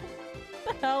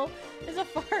 What the hell is a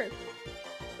fart?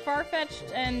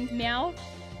 Farfetched and meow?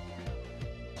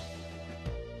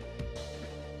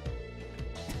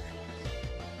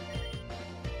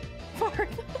 Fart.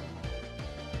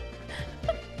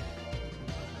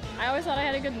 I always thought I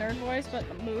had a good nerd voice, but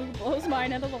Moog blows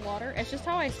mine out of the water. It's just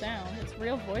how I sound. It's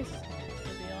real voice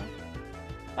reveal.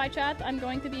 Bye, chat. I'm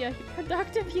going to be a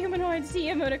productive humanoid sea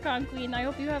emoticon queen. I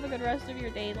hope you have a good rest of your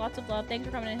day. Lots of love. Thanks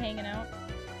for coming and hanging out.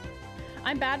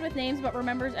 I'm bad with names, but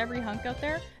remembers every hunk out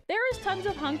there. There is tons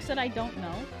of hunks that I don't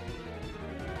know.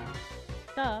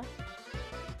 Duh.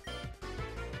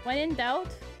 When in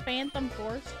doubt, Phantom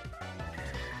Force.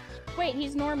 Wait,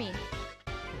 he's Normie.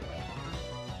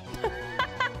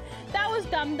 That was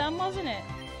dumb, wasn't it?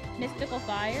 Mystical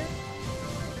fire.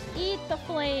 Eat the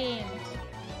flames.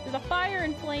 There's a fire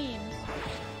and flames.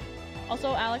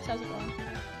 Also, Alex, how's it going?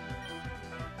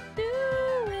 Do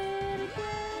it again.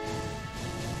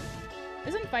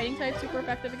 Isn't fighting type super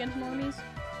effective against normies?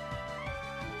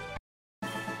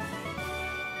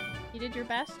 You did your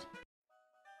best?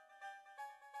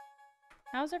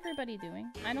 How's everybody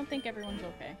doing? I don't think everyone's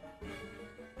okay.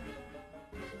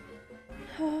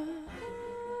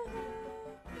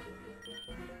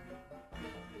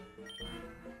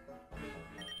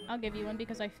 I'll give you one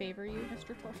because I favor you,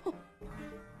 Mr. Torfel.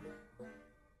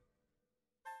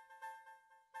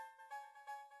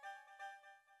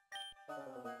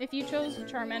 If you chose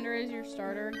Charmander as your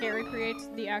starter, Gary creates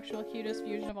the actual cutest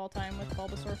fusion of all time with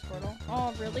Bulbasaur Squirtle.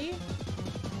 Oh, really?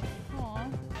 Aw.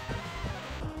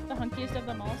 The hunkiest of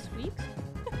them all, Squeaks?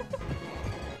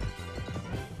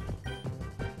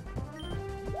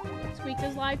 Squeaks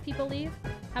is live, people leave?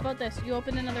 How about this? You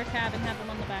open another tab and have them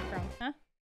on the background, huh?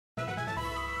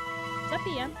 Is that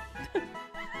BM?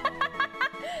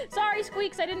 Sorry,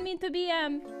 Squeaks, I didn't mean to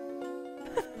BM.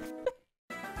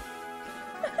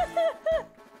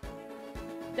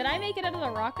 Did I make it out of the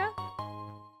Rocka?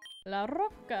 La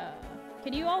Rocka.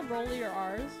 Can you all roll your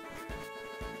R's?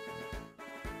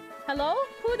 Hello?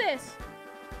 Who this?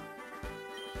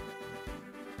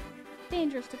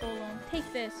 Dangerous to go alone.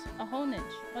 Take this. A Honedge.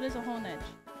 What is a Honedge?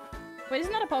 Wait,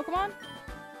 isn't that a Pokemon?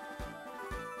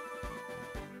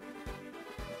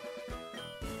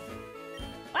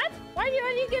 What? Why do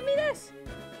you give me this?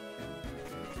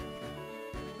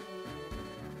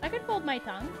 I could fold my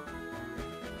tongue.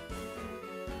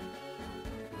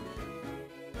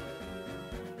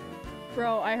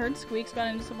 Bro, I heard Squeaks got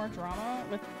into some more drama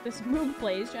with this Moog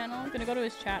Plays channel. I'm gonna go to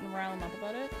his chat and rile him up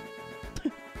about it.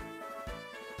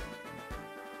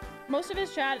 Most of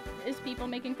his chat is people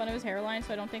making fun of his hairline,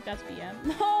 so I don't think that's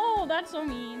BM. No, that's so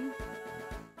mean.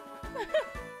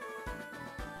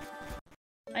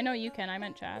 I know you can, I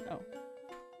meant chat. Oh.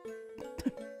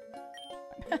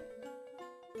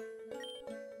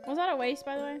 Was that a waste,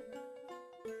 by the way?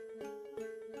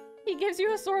 He gives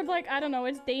you a sword like, I don't know,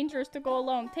 it's dangerous to go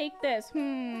alone. Take this.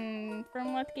 From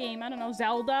what game? I don't know,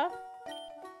 Zelda?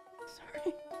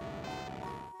 Sorry.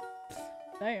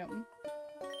 Damn.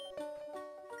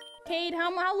 Cade,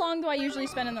 how long do I usually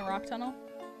spend in the rock tunnel?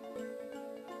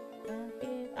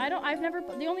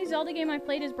 The only Zelda game I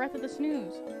played is Breath of the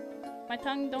Snooze. My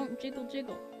tongue don't jiggle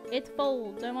jiggle. It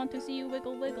folds. I want to see you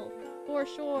wiggle wiggle. For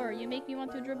sure, you make me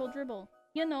want to dribble dribble.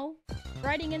 You know,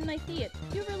 riding in my Fiat.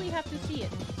 You really have to see it.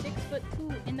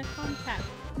 6'2" in the compact.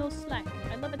 No slack.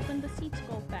 I love it when the seats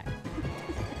go back.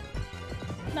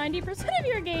 90% of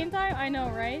your game time? I know,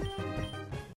 right?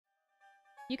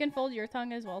 You can fold your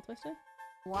tongue as well, Twisted.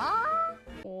 What?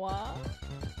 What?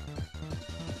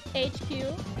 HQ,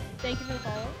 thank you for the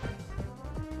follow.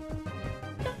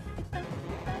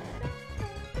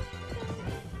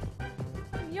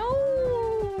 Yo!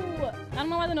 I don't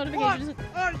know why the notifications.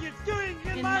 What are you doing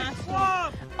in my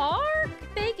swamp? Ark,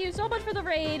 thank you so much for the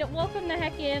raid. Welcome the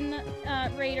heck in,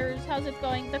 raiders. How's it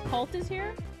going? The cult is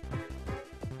here.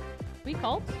 We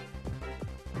cult?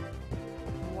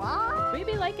 What? We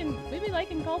be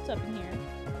liking cults up in here.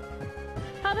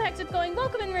 How the heck's it going?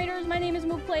 Welcome in, raiders. My name is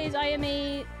Moog Plays. I am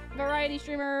a variety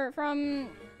streamer from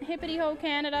Hippity Ho,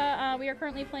 Canada. We are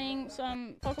currently playing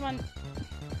some Pokemon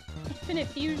Infinite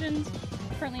Fusions.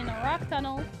 Currently in the rock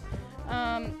tunnel.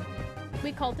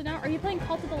 We culted now. Are you playing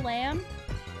Cult of the Lamb?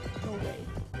 No way.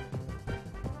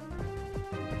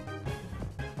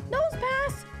 Nose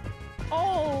pass!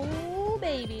 Oh,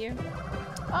 baby.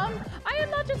 I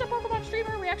am not just a Pokemon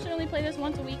streamer. We actually only play this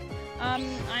once a week. I'm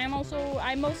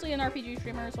mostly an RPG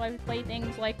streamer, so I play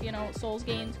things like, you know, Souls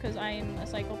games because I'm a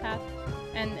psychopath,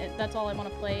 and that's all I want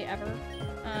to play ever.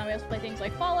 We also play things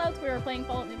like Fallout. We are playing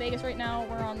Fallout New Vegas right now.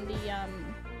 We're on the,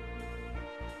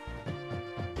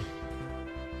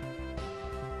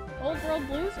 Old World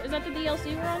Blues? Is that the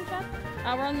DLC we're on, chat?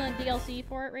 We're on the DLC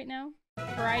for it right now.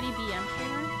 Variety BM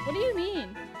streamer. What do you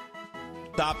mean?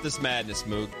 Stop this madness,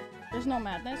 Moog. There's no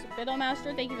madness.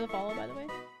 Fiddlemaster, thank you for the follow, by the way.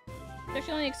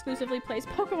 She only exclusively plays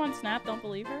Pokemon Snap, don't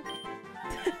believe her.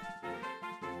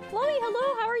 Chloe,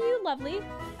 hello, how are you? Lovely.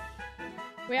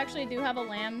 We actually do have a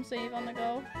lamb save on the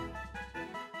go.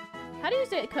 How do you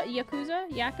say it? Yakuza?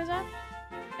 Yakuza?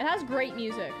 It has great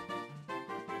music.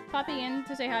 Popping in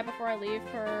to say hi before I leave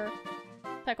for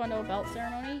Taekwondo belt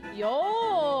ceremony.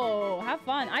 Yo! Have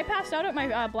fun. I passed out at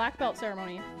my black belt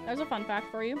ceremony. That was a fun fact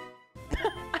for you.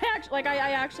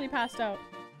 I actually passed out.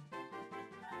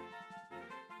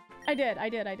 I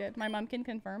did. My mom can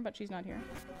confirm, but she's not here.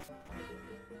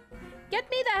 Get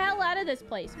me the hell out of this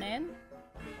place, man.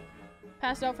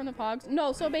 Passed out from the pogs.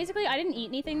 No, so basically I didn't eat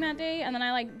anything that day, and then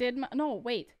I like did my— no,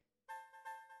 wait.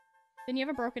 Didn't you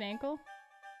have a broken ankle?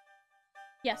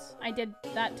 Yes, I did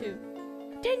that too.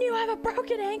 Didn't you have a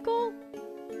broken ankle?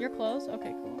 You're close?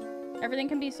 Okay, cool. Everything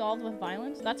can be solved with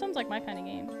violence? That sounds like my kind of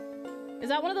game. Is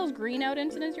that one of those green out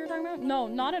incidents you were talking about? No,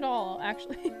 not at all,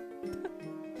 actually.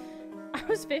 I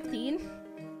was 15.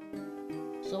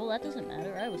 So that doesn't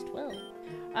matter. I was 12.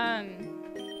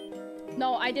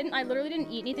 No, I literally didn't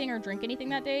eat anything or drink anything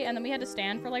that day, and then we had to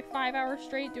stand for like 5 hours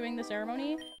straight doing the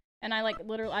ceremony. And I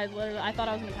literally I thought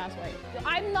I was gonna pass away.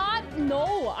 I'm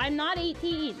not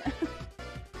 18.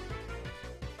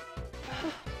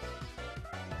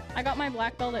 I got my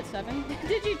black belt at 7.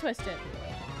 Did you twist it?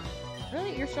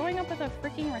 Really? You're showing up with a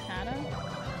freaking Rattata?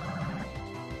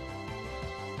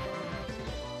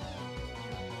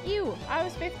 Ew, I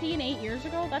was 15 8 years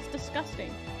ago? That's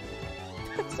disgusting.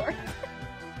 Sorry.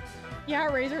 Yeah,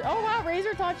 Razor. Oh wow,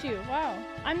 Razor taught you. Wow.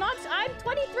 I'm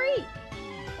 23!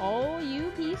 Oh,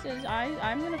 you pieces.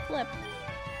 I'm gonna flip.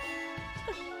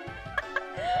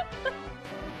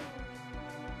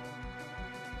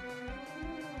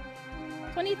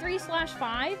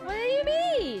 23/5? What do you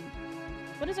mean?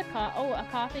 What is a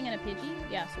coughing and a Pidgey?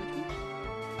 Yeah, switch me.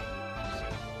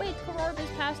 Wait, Corobus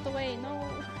passed away. No.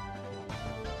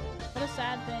 What a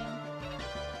sad thing.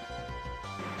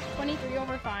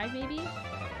 23/5, maybe?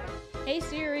 Hey,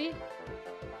 Siri.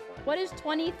 What is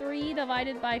 23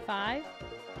 divided by 5?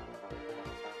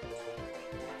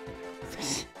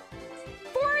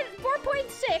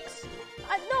 4.6?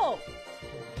 No!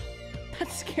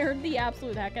 That scared the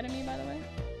absolute heck out of me, by the way.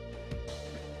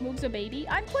 Moog's a baby?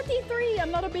 I'm 23!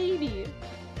 I'm not a baby!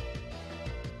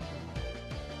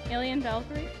 Alien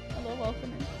Valkyrie? Hello,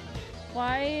 welcome in.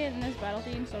 Why in this battle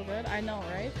theme so good? I know,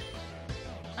 right?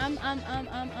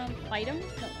 Fight him?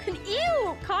 No.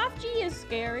 Ew! Cough G is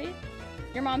scary.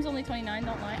 Your mom's only 29,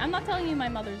 don't lie. I'm not telling you my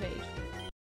mother's age.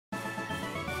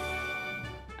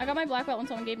 I got my black belt when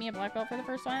someone gave me a black belt for the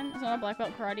first time. It's not a black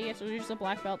belt karate, it's just a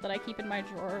black belt that I keep in my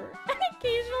drawer and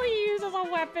occasionally use as a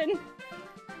weapon.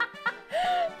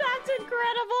 That's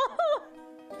incredible!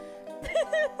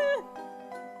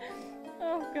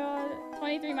 Oh god.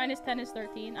 23 minus 10 is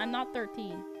 13. I'm not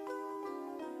 13.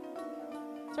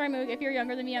 Sorry, Moog, if you're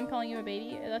younger than me, I'm calling you a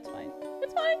baby. That's fine.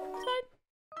 It's fine. It's fine.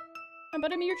 I'm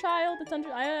but I'm your child.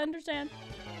 I understand.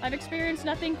 I've experienced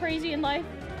nothing crazy in life.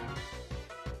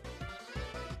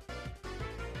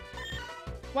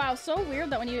 Wow, so weird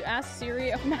that when you ask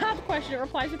Siri a math question, it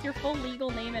replies with your full legal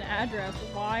name and address.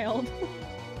 Wild.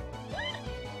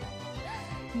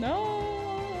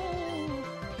 No.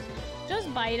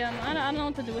 Just bite him. I don't know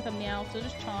what to do with a meow, so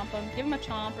just chomp him. Give him a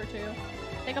chomp or two.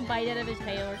 Take a bite out of his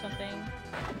tail or something.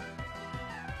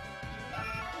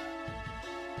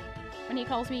 When he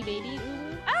calls me baby,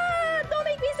 ooh. Ah! Don't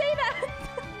make me say that!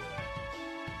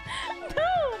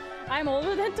 No! I'm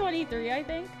older than 23, I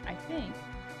think.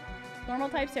 Normal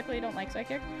types typically don't like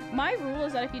psychic. My rule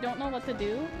is that if you don't know what to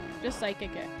do, just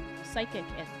psychic it. Psychic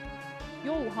it.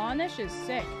 Yo, Hanish is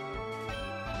sick.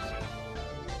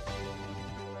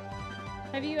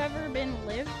 Have you ever been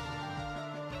lived?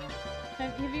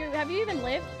 Have you even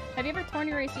lived? Have you ever torn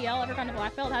your ACL, ever gone to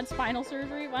black belt, had spinal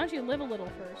surgery? Why don't you live a little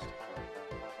first?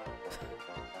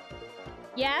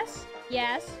 Yes,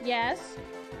 yes, yes.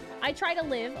 I try to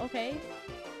live, okay?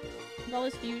 With all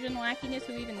this fusion wackiness,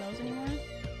 who even knows anymore?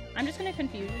 I'm just gonna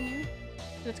confusion you,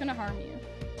 because it's gonna harm you.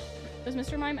 Does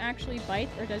Mr. Mime actually bite,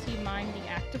 or does he mime the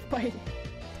act of biting?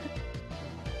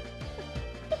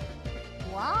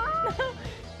 What?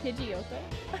 Hideyoko?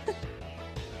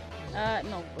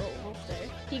 No, we'll stay.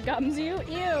 He gums you?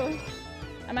 Ew!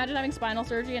 Imagine having spinal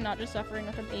surgery and not just suffering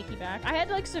with an achy back. I had,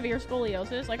 like, severe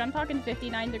scoliosis. Like, I'm talking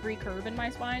 59-degree curve in my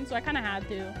spine, so I kind of had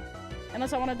to.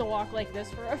 Unless I wanted to walk like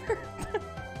this forever.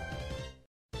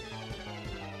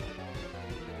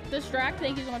 Distract,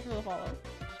 thank you so much for the follow.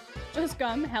 Just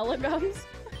gum, hella gums.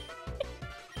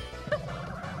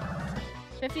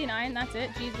 59, that's it.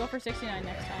 Jeez, go for 69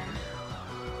 next time.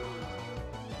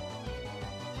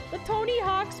 The Tony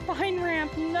Hawk spine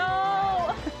ramp,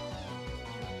 no!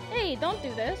 Hey, don't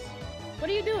do this. What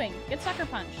are you doing? Get sucker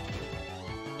punched.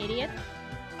 Idiot.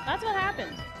 That's what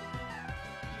happens.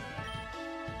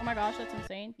 Oh my gosh, that's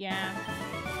insane. Yeah.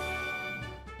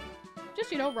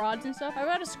 Just, you know, rods and stuff. I've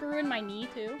got a screw in my knee,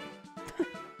 too.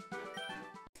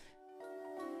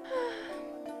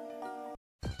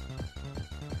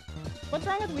 What's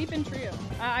wrong with Weepin' Trio?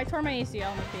 I tore my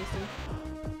ACL in the case, too.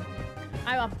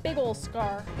 I have a big ol'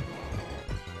 scar.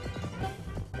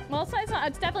 Well,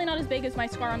 it's definitely not as big as my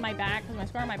scar on my back, because my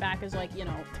scar on my back is like, you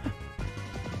know,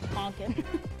 honking.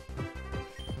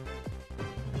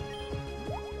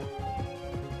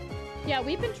 Yeah,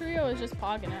 Weepin' Trio is just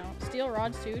pogging out. Steel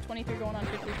rods too, 23 going on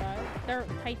 55. They're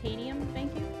titanium,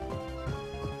 thank you.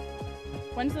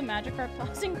 When's the Magikarp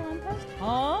tossing contest?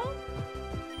 Huh?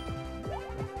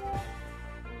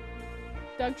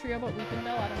 Doug Trio about Weepin'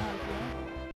 Bell, I don't know how to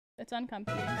feel. It's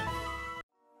uncomfortable.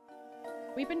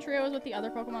 Weepin' Trio is what the other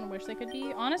Pokemon wish they could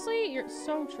be. Honestly, you're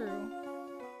so true.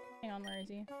 Hang on, where is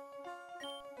he?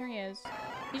 Here he is.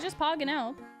 He's just pogging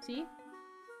out. See?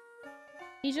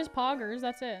 He's just poggers,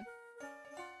 that's it.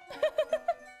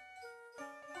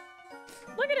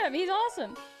 Look at him, he's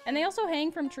awesome. And they also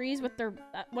hang from trees with their,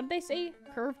 what did they say?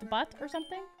 Curved butt or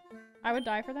something? I would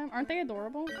die for them. Aren't they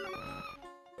adorable?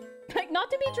 Like, not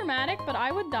to be dramatic, but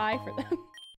I would die for them.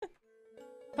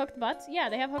 Hooked butts? Yeah,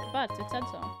 they have hooked butts. It said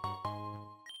so.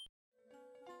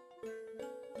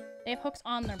 They have hooks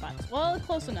on their butts. Well,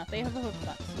 close enough. They have hooked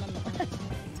butts, nonetheless.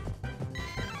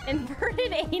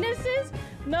 Inverted anuses?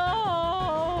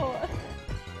 No!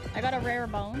 I got a rare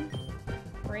bone.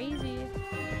 Crazy.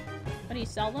 What, do you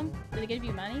sell them? Do they give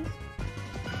you money?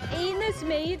 Anus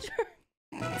major?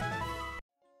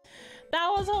 That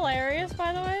was hilarious,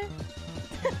 by the way.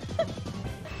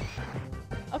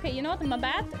 Okay, you know what? The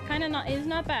Mabat kind of is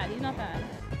not bad. He's not bad.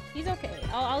 He's okay.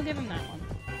 I'll give him that one.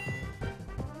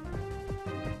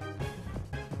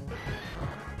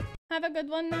 Have a good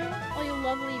one now, all you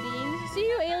lovely beings. See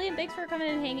you, alien. Thanks for coming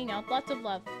and hanging out. Lots of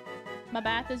love.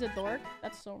 Mabat is a dork.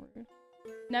 That's so rude.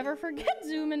 Never forget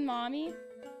Zoom and Mommy.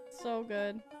 So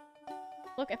good.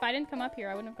 Look, if I didn't come up here,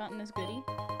 I wouldn't have gotten this goodie.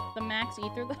 The max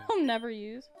ether that I'll never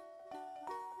use.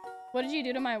 What did you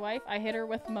do to my wife? I hit her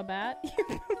with my bat.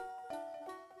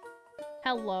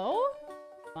 Hello?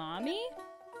 Mommy?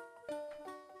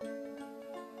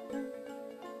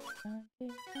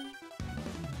 Ooh!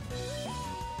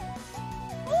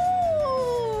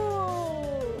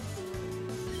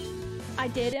 I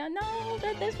didn't know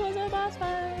that this was a boss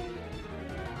fight.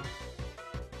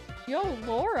 Yo,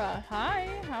 Laura. Hi.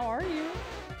 How are you?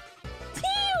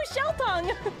 Ew, shell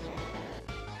tongue!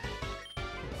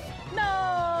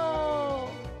 No!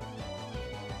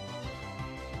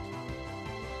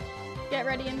 Get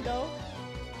ready and go.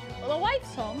 Well, the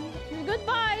wife's home.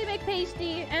 Goodbye, Big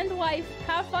Pasty and wife.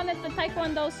 Have fun at the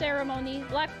Taekwondo ceremony.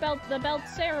 Black belt, the belt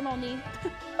ceremony.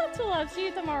 That's a lot. See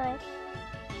you tomorrow.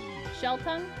 Shell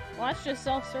tongue? Well, that's just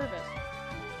self-service.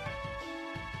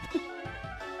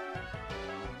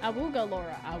 Awooga,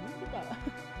 Laura. Awooga.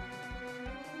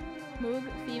 Moog,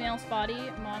 female spotty,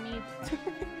 mommy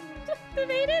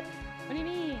debated? What do you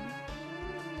mean?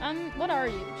 What are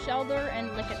you? Shelder and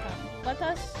Lickitung. Let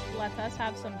us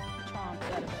have some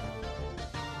chomps out of it.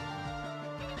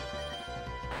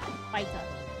 Fighter.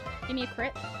 Give me a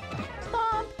crit.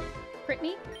 Stomp! Crit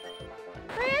me.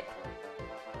 Crit!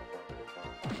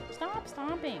 Stop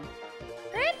stomping.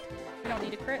 Crit! We don't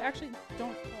need a crit. Actually,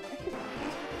 don't.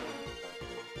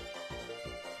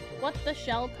 What the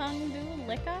shell tongue do,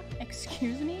 Licka?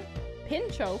 Excuse me?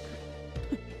 Pinchoke?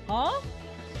 Huh?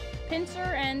 Pincer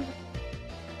and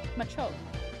Machoke.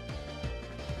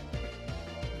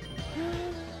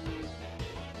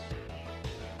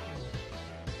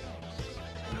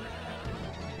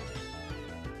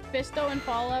 Fisto and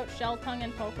Fallout, Shell Tongue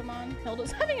and Pokemon.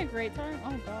 Hilda's having a great time.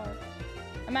 Oh god.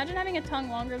 Imagine having a tongue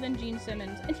longer than Gene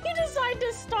Simmons and you decide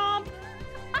to stomp!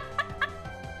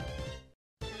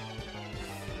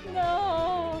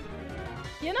 No.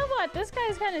 You know what? This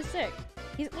guy's kind of sick.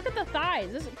 Look at the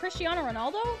thighs. This is Cristiano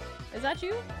Ronaldo? Is that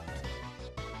you?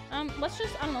 Let's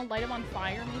just, I don't know, light him on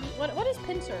fire maybe? What is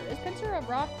Pincer? Is Pincer a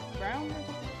rock ground or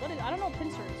something? What is, I don't know what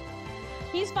Pincer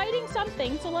is. He's fighting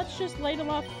something, so let's just light him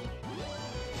up.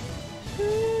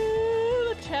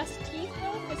 Ooh, the chest teeth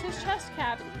though? It's his chest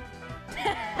cavity.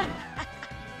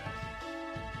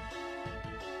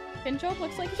 Pinchoke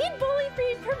looks like he'd bully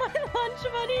me for my lunch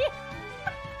money.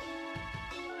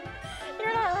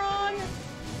 You're not wrong.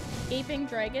 Gaping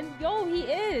dragon. Yo, he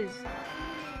is.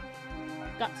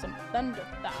 Got some thunder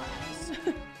thighs.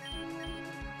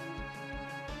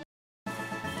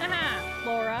 Haha,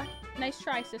 Laura. Nice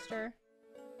try, sister.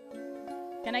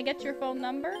 Can I get your phone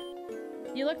number?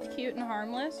 You looked cute and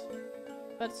harmless,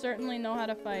 but certainly know how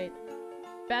to fight.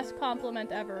 Best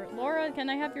compliment ever. Laura, can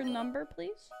I have your number,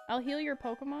 please? I'll heal your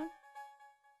Pokemon.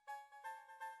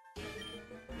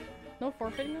 No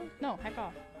forfeiting though? No, heck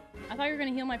off. I thought you were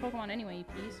gonna heal my Pokemon anyway, you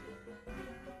piece.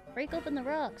 Break open the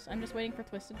rocks. I'm just waiting for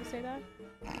Twisted to say that.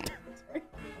 Sorry.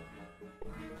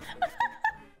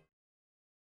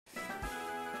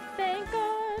 Thank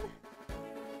God.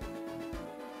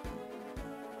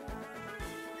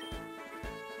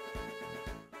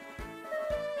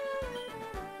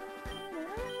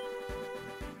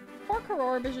 Poor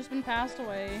Cororb has just been passed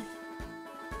away.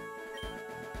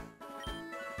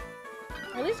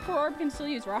 At least Cororb can still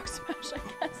use Rock Smash, I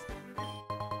guess.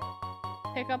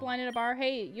 Pickup line at a bar.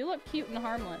 Hey, you look cute and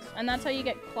harmless. And that's how you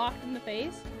get clocked in the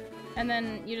face. And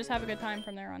then you just have a good time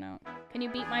from there on out. Can you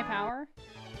beat my power?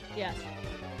 Yes.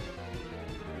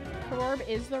 Cororb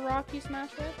is the rock you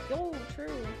smash with? Oh,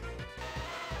 true.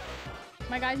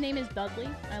 My guy's name is Dudley.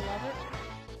 I love it.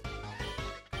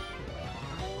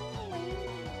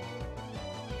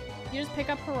 You just pick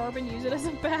up Cororb and use it as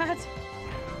a bat.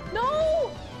 No!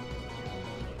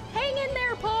 Hang in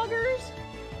there, poggers!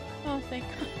 Oh, thank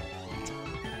God.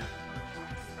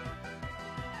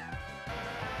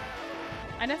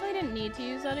 I definitely didn't need to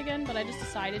use that again, but I just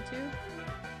decided to.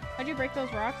 How'd you break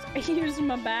those rocks? I used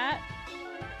my bat.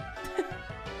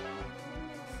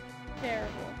 Terrible.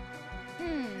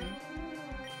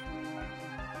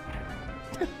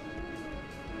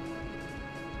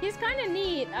 He's kind of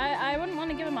neat. I wouldn't want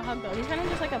to give him a hug though. He's kind of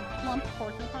just like a plump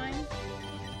porcupine.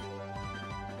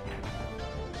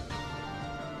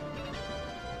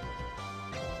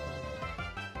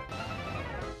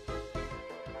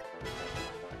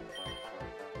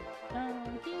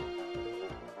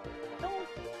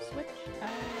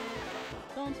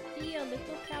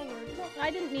 I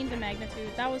didn't mean to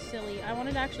magnitude. That was silly. I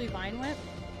wanted to actually Vine Whip.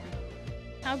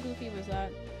 How goofy was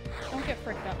that? Don't get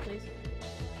fricked up, please.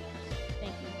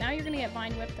 Thank you. Now you're gonna get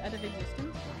Vine Whipped out of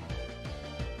existence.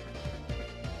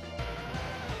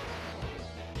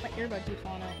 My earbud keeps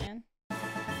falling out, man.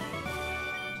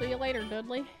 See you later,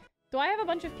 Dudley. Do I have a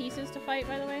bunch of pieces to fight,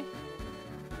 by the way?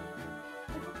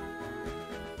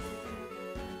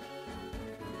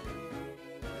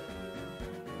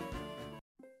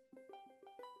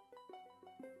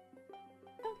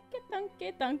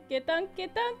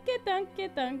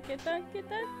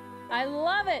 I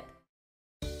love it!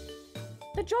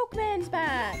 The Joke Man's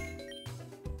back!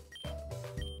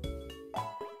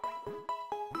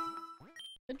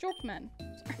 The Joke Man.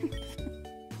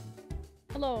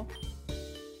 Hello.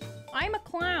 I'm a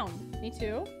clown. Me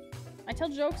too. I tell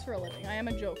jokes for a living. I am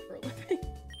a joke for a living.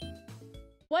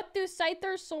 What do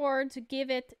Scyther's swords give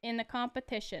it in the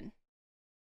competition?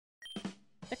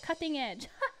 The cutting edge.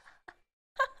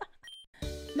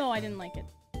 No, I didn't like it.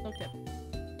 No tip.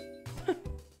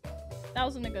 That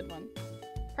wasn't a good one.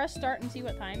 Press start and see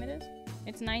what time it is.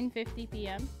 It's 9:50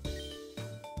 p.m.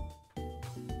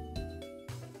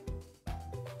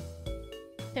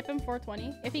 Tip him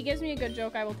 420. If he gives me a good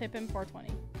joke, I will tip him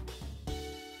 420.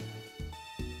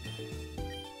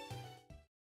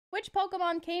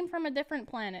 Pokemon came from a different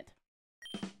planet.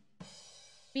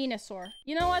 Venusaur.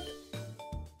 You know what?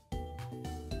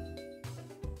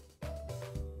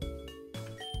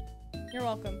 You're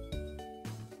welcome.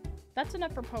 That's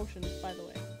enough for potions, by the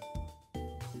way.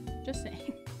 Just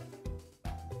saying.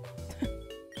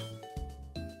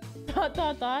 Dot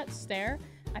dot dot. Stare.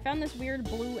 I found this weird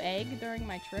blue egg during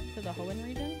my trip to the Hoenn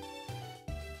region.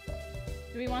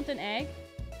 Do we want an egg?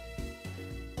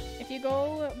 If you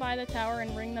go by the tower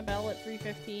and ring the bell at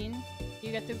 3:15,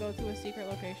 you get to go to a secret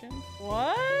location.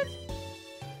 What?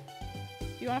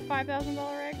 You want a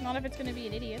 $5,000 egg? Not if it's gonna be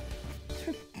an idiot.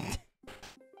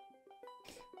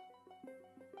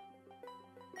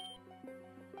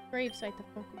 Grave site of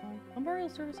Pokemon. Memorial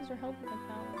services are held in the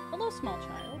tower. Hello, small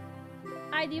child.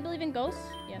 Hi, do you believe in ghosts?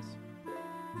 Yes.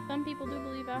 Some people do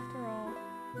believe after all.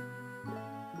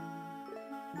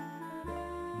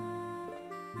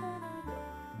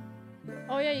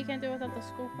 Oh yeah, you can't do it without the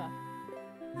Scopa.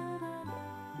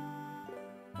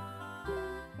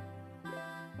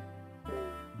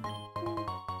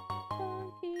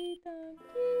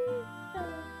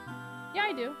 Yeah,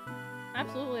 I do.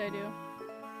 Absolutely, I do.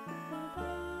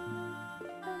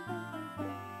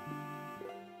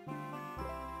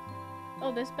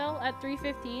 Oh, this bell at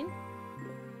 3:15?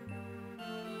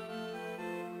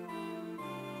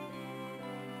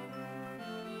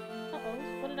 Uh-oh,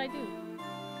 what did I do?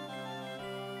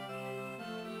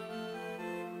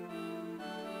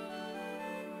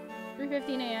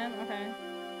 $3:15 a.m. Okay.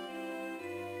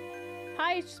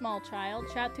 Hi, small child.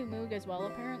 Chat to Moog as well,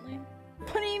 apparently.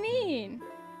 What do you mean?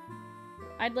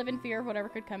 I'd live in fear of whatever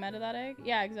could come out of that egg.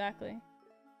 Yeah, exactly.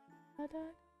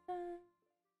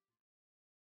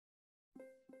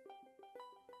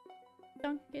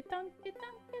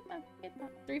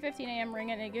 3:15 a.m.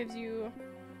 ring and it gives you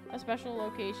a special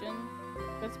location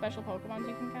with special Pokemons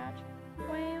you can catch.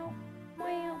 Wow,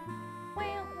 wow,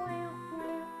 wow, wow,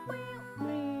 wow, wow,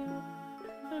 wow.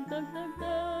 Dug, dug, dug,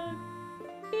 dug.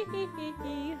 Hee hee hee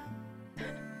hee.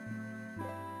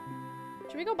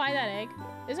 Should we go buy that egg?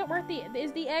 Is it worth the?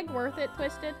 Is the egg worth it,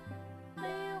 Twisted?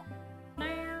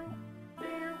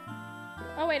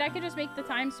 Oh wait, I could just make the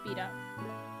time speed up.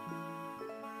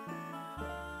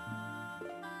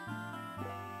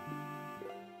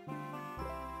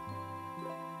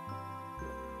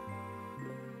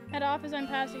 Head off as I'm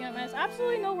passing out mess.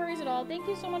 Absolutely no worries at all. Thank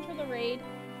you so much for the raid.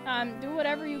 Do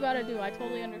whatever you gotta do. I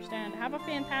totally understand. Have a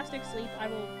fantastic sleep. I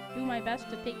will do my best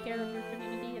to take care of your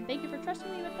community. And thank you for trusting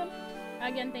me with them.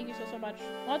 Again, thank you so much.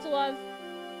 Lots of love.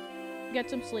 Get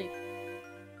some sleep.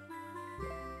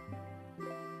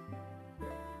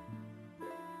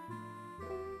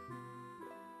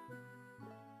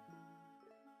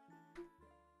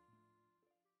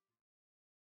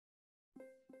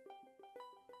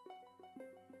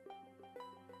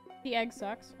 The egg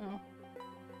sucks. Oh.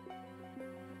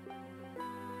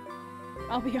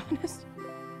 I'll be honest.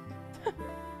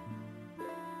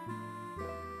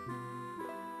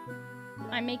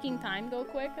 I'm making time go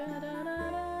quick. Can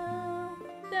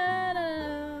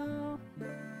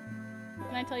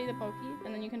I tell you the pokey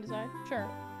and then you can decide? Sure.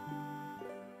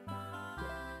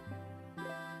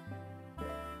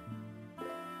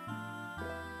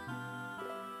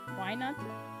 Why not?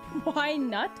 Why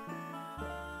not?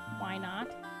 Why not?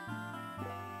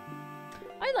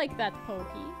 I like that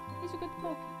pokey. He's a good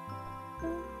pokey.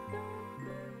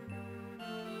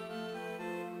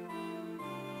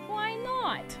 Why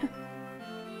not?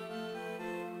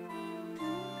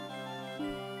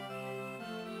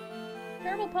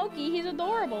 Terrible pokey? He's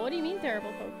adorable. What do you mean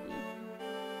terrible pokey?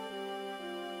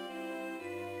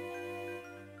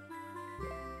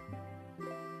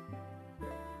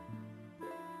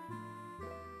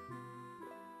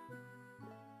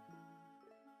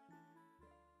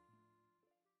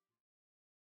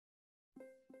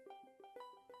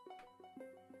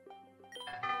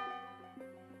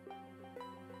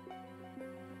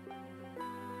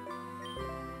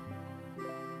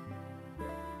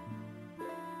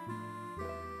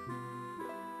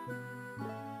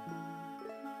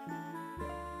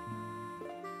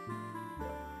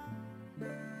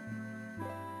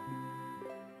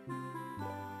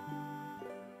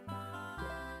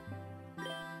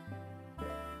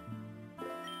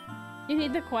 You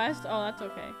need the quest? Oh, that's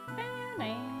okay.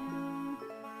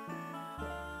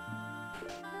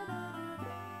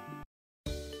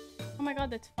 Oh my god,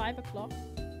 that's 5 o'clock.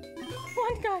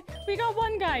 One guy! We got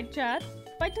one guy, chat!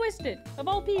 By Twisted, of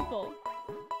all people!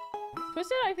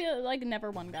 Twisted, I feel like, never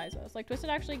one guys us. Like, Twisted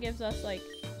actually gives us, like,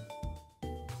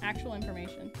 actual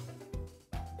information.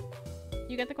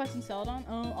 You get the quest in Celadon?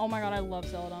 Oh my god, I love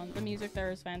Celadon. The music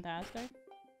there is fantastic.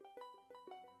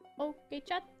 Okay,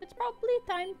 chat, it's probably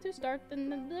time to start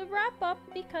the wrap up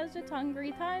because it's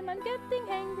hungry time. I'm getting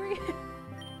hangry.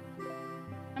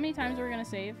 How many times are we gonna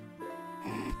save?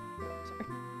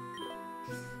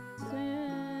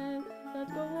 Sorry.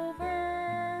 Let's go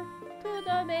over to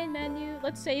the main menu.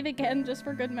 Let's save again just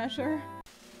for good measure.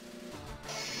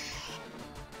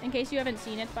 In case you haven't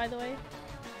seen it, by the way.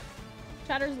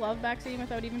 Chatters love backseating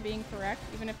without even being correct,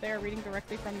 even if they are reading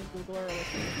directly from the Google or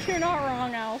listening. You're not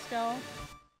wrong, Owlskull.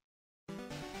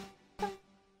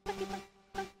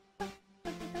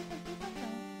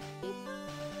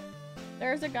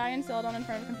 There's a guy in Celadon in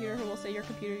front of a computer who will say your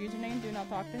computer username. Do not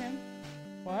talk to him.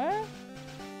 What?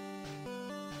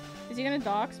 Is he gonna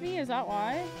dox me? Is that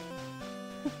why?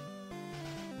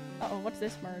 Uh-oh, what's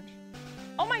this merge?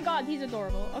 Oh my god, he's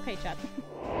adorable. Okay, chat.